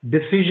the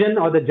decision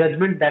or the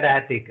judgment that I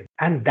had taken.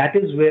 And that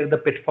is where the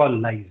pitfall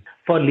lies.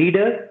 For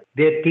leaders,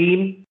 their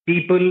team,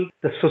 people,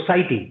 the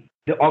society,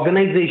 the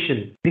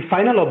organization, the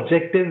final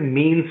objective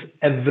means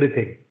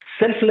everything.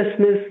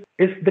 Selflessness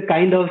is the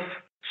kind of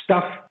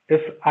stuff,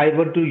 if I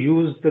were to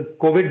use the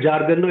COVID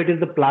jargon, no, it is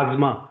the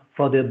plasma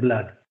for their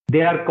blood.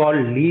 They are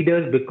called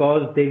leaders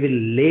because they will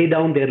lay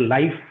down their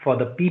life for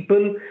the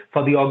people,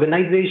 for the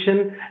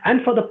organization,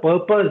 and for the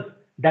purpose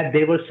that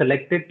they were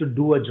selected to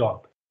do a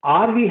job.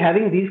 Are we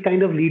having these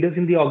kind of leaders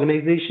in the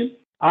organization?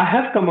 I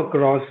have come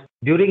across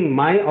during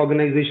my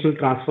organizational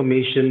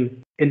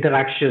transformation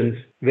interactions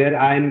where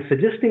I am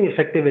suggesting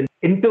effective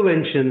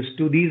interventions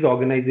to these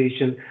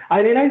organizations.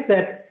 I realize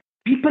that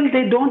people,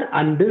 they don't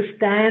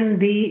understand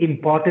the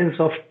importance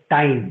of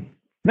time.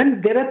 When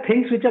there are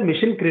things which are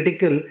mission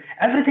critical,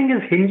 everything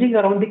is hinging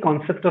around the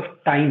concept of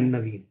time,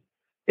 Naveen.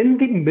 In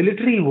the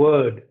military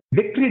world,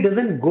 victory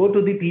doesn't go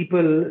to the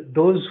people,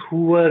 those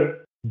who were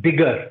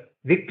bigger.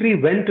 Victory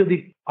went to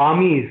the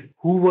armies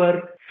who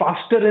were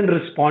faster in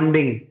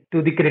responding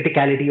to the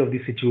criticality of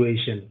the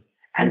situation.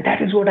 And that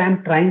is what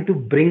I'm trying to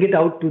bring it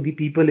out to the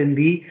people in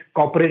the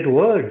corporate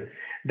world.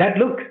 That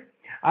look,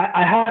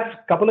 I have a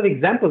couple of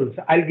examples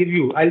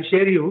I'll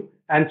share you.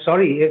 And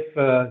sorry if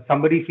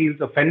somebody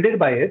feels offended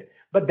by it,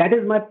 but that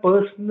is my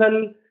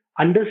personal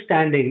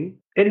understanding.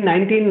 In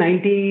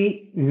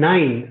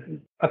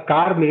 1999, a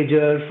car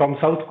major from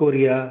South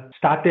Korea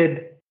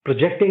started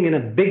projecting in a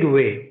big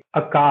way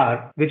a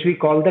car which we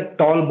call the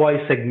tall boy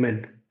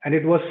segment, and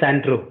it was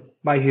Santro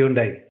by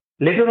Hyundai.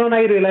 Later on,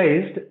 I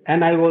realized,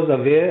 and I was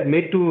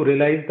made to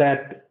realize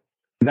that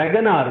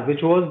Wagoner,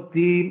 which was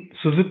the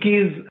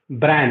Suzuki's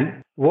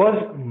brand, was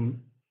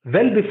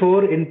well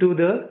before into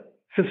the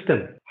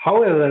system.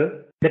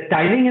 However, the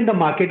timing in the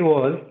market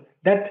was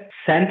that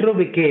Santro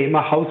became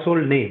a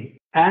household name,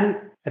 and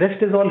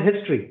rest is all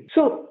history.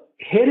 So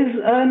here is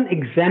an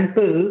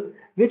example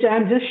which I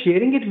am just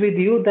sharing it with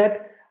you,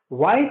 that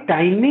why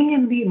timing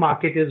in the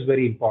market is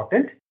very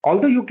important.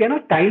 Although you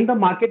cannot time the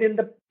market in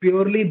the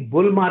purely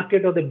bull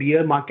market or the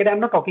bear market,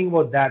 I'm not talking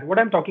about that. What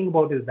I'm talking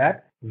about is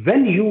that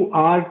when you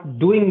are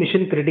doing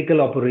mission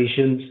critical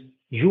operations,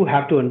 you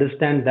have to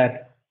understand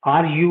that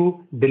are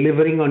you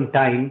delivering on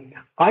time?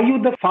 Are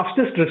you the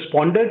fastest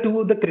responder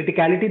to the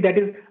criticality that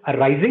is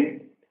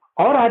arising?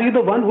 Or are you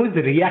the one who is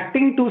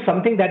reacting to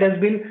something that has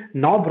been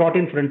now brought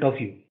in front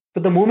of you?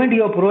 So the moment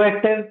you are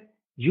proactive,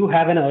 you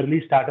have an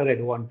early starter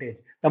advantage.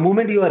 The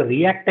moment you are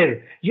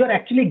reactive, you are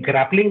actually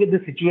grappling with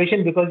the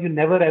situation because you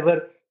never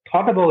ever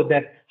thought about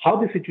that, how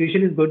the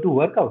situation is going to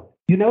work out.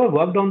 You never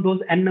worked on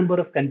those n number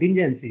of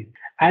contingencies.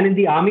 And in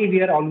the army,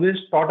 we are always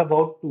taught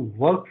about to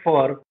work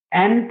for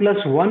n plus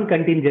one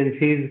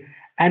contingencies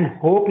and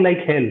hope like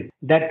hell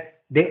that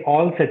they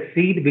all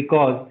succeed,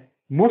 because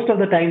most of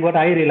the time what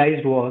I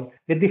realized was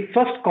with the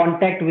first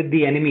contact with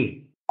the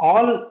enemy,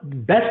 all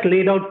best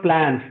laid out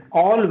plans,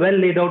 all well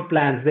laid out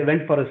plans, they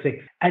went for a six.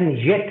 And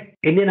yet,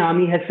 Indian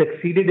Army has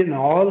succeeded in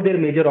all their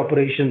major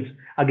operations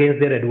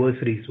against their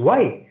adversaries.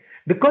 Why?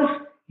 Because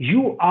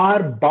you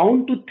are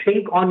bound to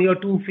think on your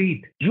 2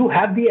 feet. You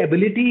have the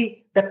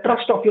ability, the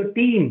trust of your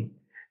team,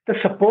 the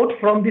support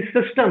from the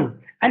system.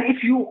 And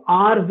if you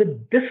are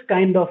with this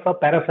kind of a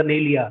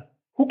paraphernalia,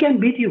 Who can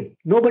beat you?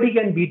 Nobody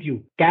can beat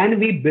you. Can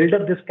we build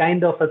up this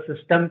kind of a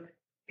system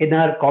in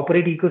our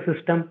corporate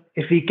ecosystem?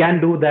 If we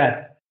can do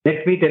that,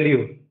 let me tell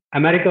you,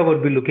 America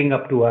would be looking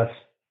up to us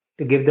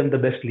to give them the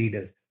best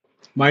leaders.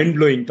 Mind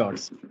blowing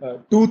thoughts.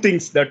 Two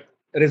things that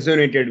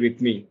resonated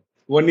with me.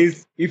 One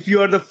is if you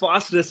are the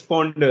fast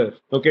responder,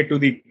 okay, to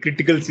the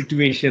critical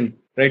situation,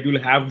 right,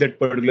 you'll have that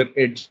particular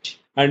edge.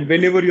 And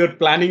whenever you're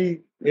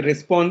planning a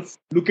response,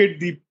 look at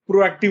the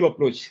proactive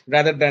approach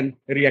rather than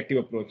a reactive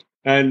approach.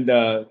 And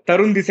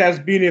Tarun, this has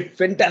been a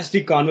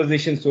fantastic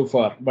conversation so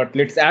far, but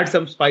let's add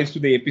some spice to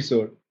the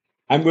episode.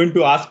 I'm going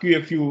to ask you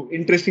a few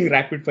interesting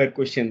rapid fire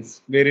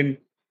questions wherein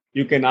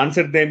you can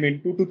answer them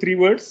in 2 to 3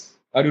 words.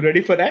 Are you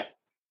ready for that?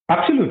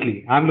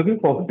 Absolutely. I'm looking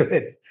forward to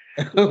it.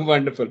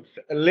 Wonderful.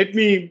 Let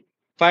me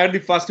fire the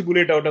first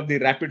bullet out of the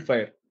rapid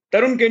fire.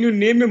 Tarun, can you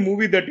name a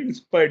movie that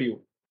inspired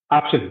you?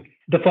 Absolutely.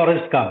 The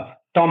Forest Gump.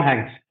 Tom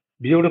Hanks.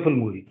 Beautiful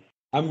movie.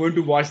 I'm going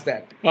to watch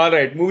that. All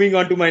right, moving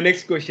on to my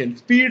next question.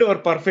 Speed or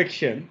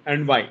perfection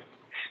and why?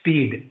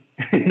 Speed.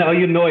 Now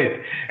you know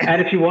it.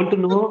 And if you want to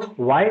know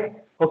why,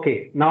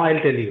 okay, now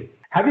I'll tell you.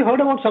 Have you heard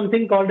about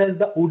something called as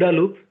the OODA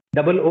loop?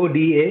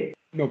 OODA.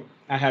 No,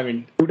 I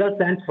haven't. OODA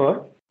stands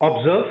for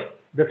observe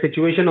the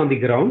situation on the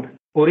ground,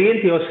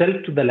 orient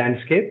yourself to the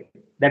landscape.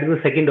 That is the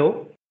second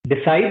O.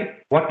 Decide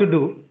what to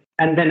do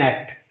and then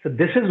act. So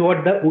this is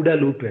what the OODA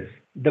loop is.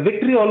 The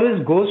victory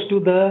always goes to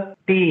the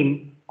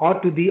team or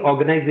to the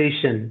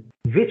organization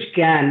which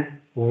can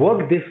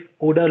work this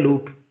OODA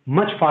loop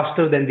much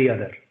faster than the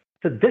other.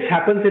 So this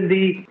happens in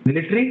the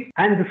military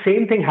and the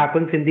same thing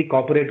happens in the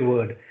corporate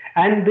world.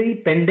 And the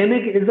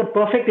pandemic is a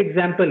perfect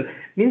example.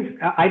 Means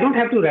I don't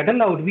have to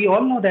rattle out. We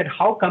all know that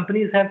how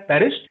companies have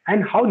perished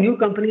and how new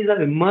companies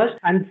have emerged,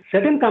 and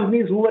certain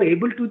companies who were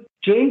able to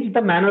change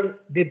the manner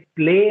they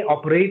play,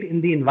 operate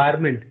in the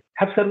environment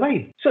have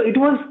survived. So it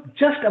was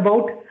just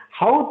about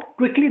how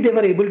quickly they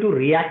were able to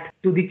react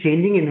to the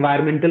changing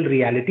environmental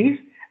realities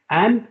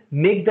and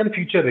make them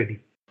future ready.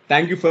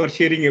 Thank you for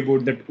sharing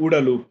about that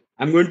OODA loop.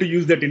 I'm going to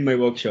use that in my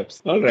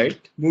workshops. All right.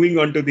 Moving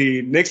on to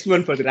the next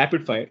one for the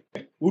rapid fire.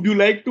 Would you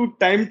like to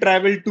time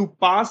travel to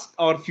past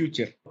or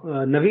future?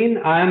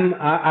 Naveen, I'm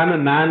a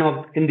man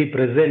of in the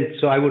present,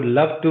 so I would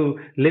love to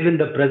live in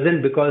the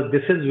present because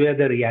this is where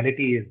the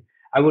reality is.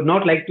 I would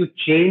not like to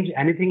change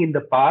anything in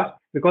the past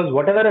because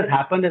whatever has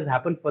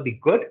happened for the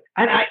good.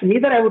 And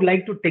neither I would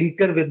like to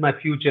tinker with my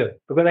future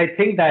because I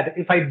think that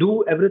if I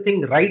do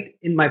everything right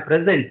in my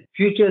present,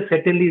 future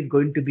certainly is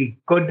going to be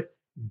good,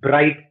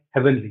 bright,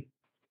 heavenly.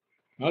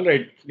 All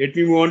right. Let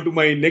me move on to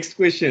my next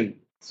question.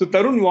 So,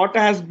 Tarun, what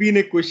has been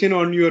a question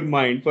on your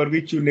mind for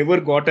which you never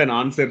got an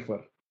answer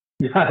for?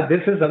 Yeah,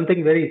 this is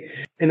something very,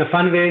 in a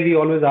fun way, we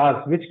always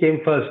ask, which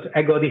came first,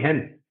 egg or the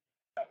hen?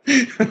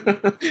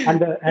 And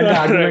the All right.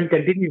 argument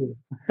continues.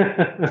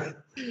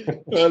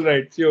 All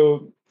right.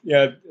 So,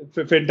 yeah,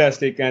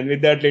 fantastic. And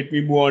with that, let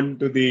me move on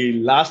to the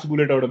last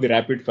bullet out of the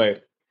rapid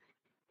fire.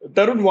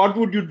 Tarun, what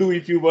would you do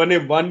if you won a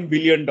 $1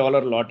 billion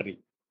lottery?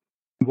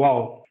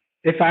 Wow.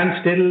 If I'm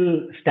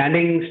still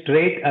standing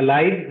straight,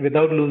 alive,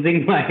 without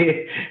losing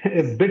my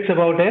bits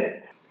about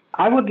it,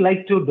 I would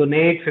like to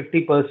donate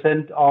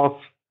 50% of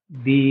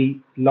the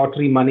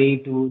lottery money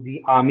to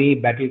the Army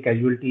Battle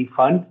Casualty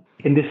Fund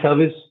in the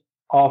service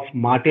of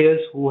martyrs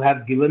who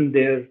have given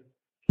their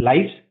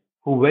lives,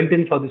 who went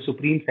in for the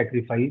supreme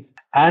sacrifice,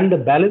 and the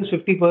balance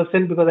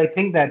 50% because I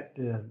think that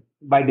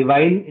by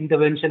divine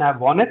intervention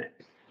I've won it.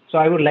 So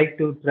I would like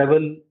to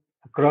travel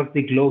across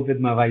the globe with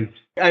my wife.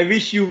 I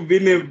wish you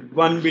win a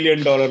 $1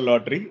 billion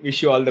lottery.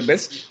 Wish you all the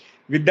best.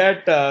 With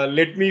that,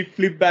 let me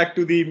flip back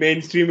to the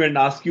mainstream and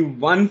ask you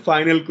one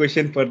final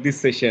question for this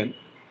session.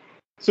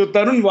 So,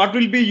 Tarun, what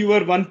will be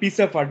your one piece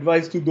of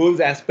advice to those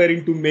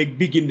aspiring to make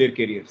big in their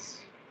careers?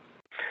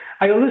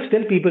 I always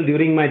tell people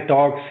during my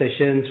talks,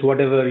 sessions,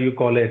 whatever you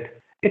call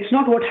it, it's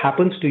not what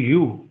happens to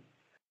you,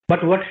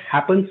 but what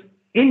happens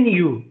in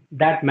you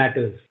that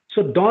matters.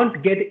 So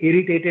don't get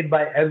irritated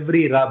by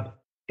every rub.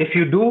 If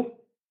you do,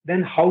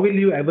 then how will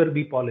you ever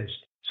be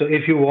polished? So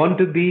if you want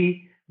to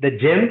be the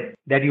gem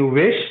that you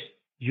wish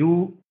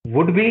you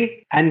would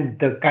be and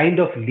the kind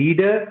of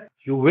leader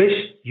you wish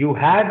you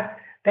had,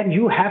 then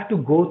you have to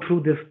go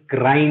through this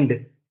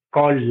grind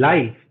called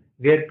life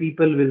where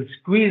people will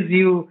squeeze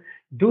you,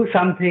 do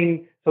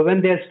something. So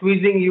when they're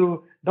squeezing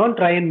you, don't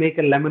try and make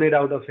a lemonade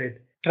out of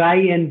it. Try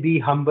and be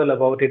humble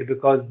about it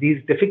because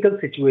these difficult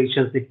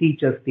situations, they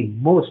teach us the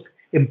most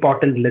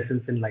important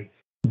lessons in life.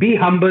 Be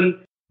humble,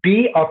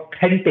 be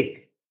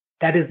authentic.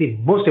 That is the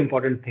most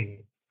important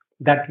thing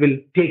that will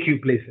take you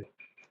places.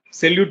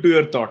 Salute to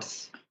your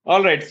thoughts.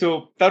 All right.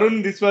 So,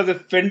 Tarun, this was a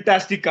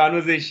fantastic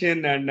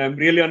conversation and I'm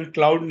really on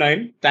cloud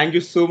nine. Thank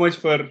you so much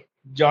for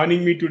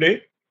joining me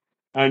today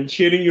and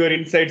sharing your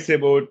insights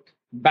about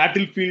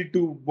battlefield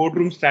to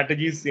boardroom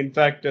strategies. In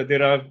fact,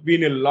 there have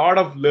been a lot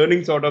of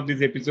learnings out of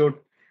this episode,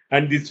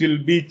 and this will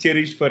be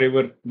cherished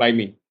forever by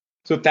me.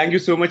 So, thank you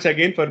so much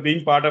again for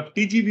being part of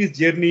TGV's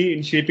journey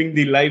in shaping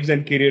the lives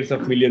and careers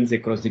of millions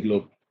across the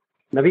globe.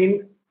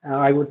 Naveen,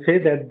 I would say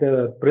that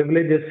the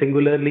privilege is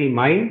singularly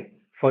mine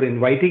for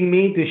inviting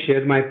me to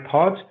share my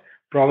thoughts,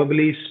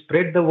 probably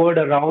spread the word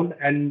around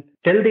and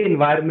tell the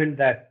environment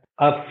that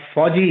a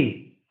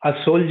Fauji, a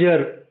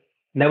soldier,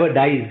 never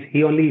dies.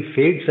 He only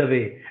fades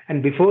away.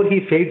 And before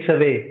he fades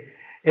away,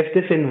 if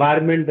this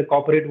environment, the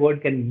corporate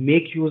world, can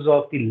make use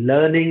of the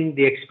learning,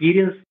 the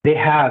experience they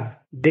have,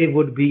 they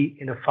would be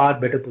in a far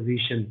better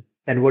position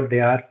than what they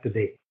are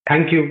today.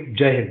 Thank you.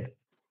 Jai Hind.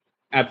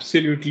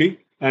 Absolutely.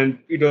 And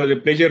it was a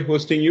pleasure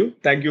hosting you.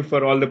 Thank you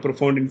for all the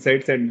profound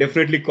insights. And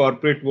definitely,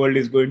 corporate world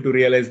is going to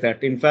realize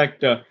that. In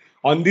fact,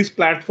 on this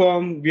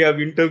platform, we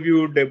have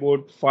interviewed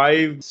about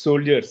 5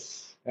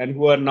 soldiers and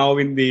who are now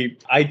in the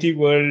IT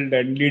world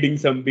and leading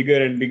some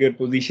bigger and bigger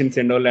positions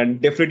and all.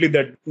 And definitely,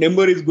 that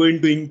number is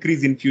going to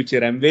increase in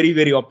future. I'm very,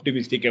 very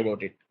optimistic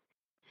about it.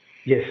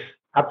 Yes,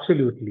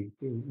 absolutely.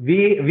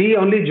 We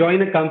only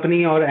join a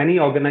company or any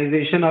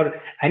organization or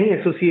any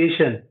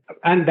association,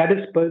 and that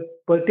is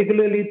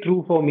particularly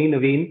true for me,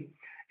 Naveen.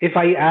 If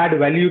I add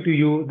value to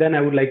you, then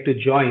I would like to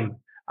join.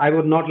 I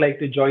would not like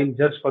to join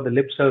just for the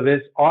lip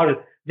service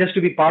or just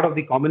to be part of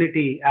the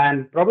community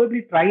and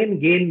probably try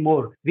and gain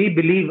more. We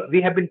believe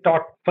we have been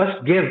taught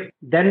first give,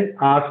 then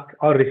ask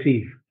or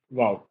receive.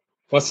 Wow.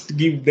 First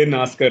give, then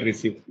ask or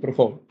receive.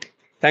 Profound.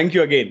 Thank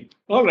you again.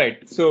 All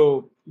right.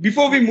 So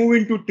before we move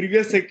into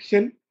trivia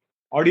section,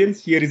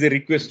 audience, here is a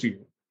request to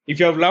you. If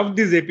you have loved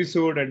this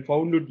episode and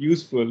found it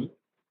useful,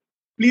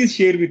 please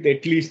share with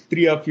at least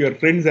 3 of your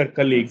friends or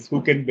colleagues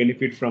who can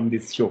benefit from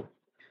this show.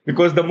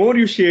 Because the more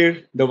you share,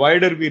 the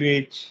wider we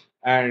reach,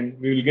 and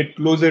we will get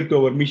closer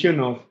to our mission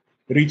of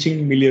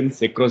reaching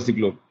millions across the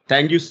globe.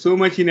 Thank you so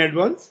much in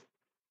advance.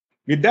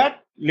 With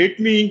that, let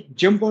me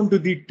jump on to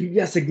the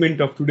trivia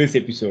segment of today's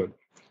episode.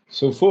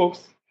 So,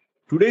 folks,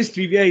 today's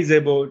trivia is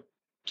about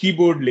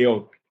keyboard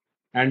layout.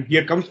 And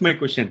here comes my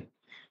question.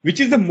 Which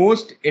is the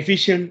most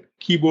efficient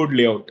keyboard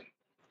layout?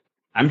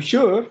 I'm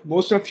sure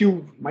most of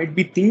you might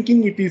be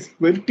thinking it is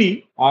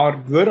QWERTY or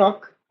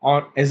Xerox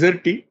or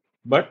AZERTY,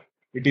 but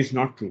it is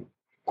not true.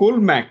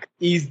 Colmac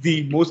is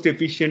the most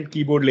efficient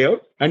keyboard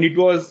layout, and it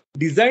was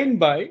designed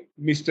by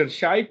Mr.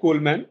 Shai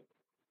Coleman,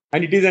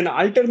 and it is an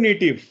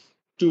alternative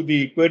to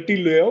the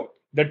QWERTY layout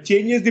that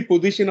changes the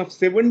position of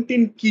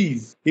 17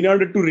 keys in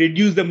order to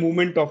reduce the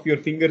movement of your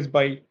fingers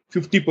by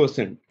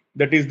 50%.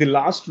 That is the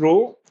last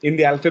row in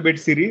the alphabet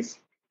series.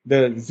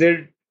 The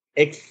Z,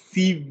 X,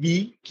 C,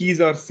 V keys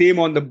are same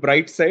on the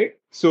bright side.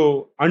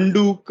 So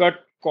undo,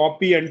 cut,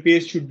 copy, and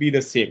paste should be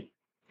the same.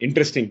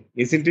 Interesting,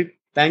 isn't it?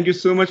 Thank you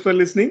so much for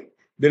listening.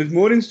 There is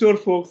more in store,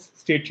 folks.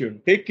 Stay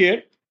tuned. Take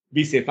care.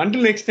 Be safe.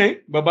 Until next time,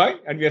 bye-bye.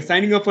 And we are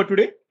signing off for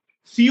today.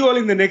 See you all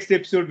in the next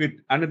episode with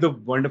another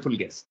wonderful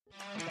guest.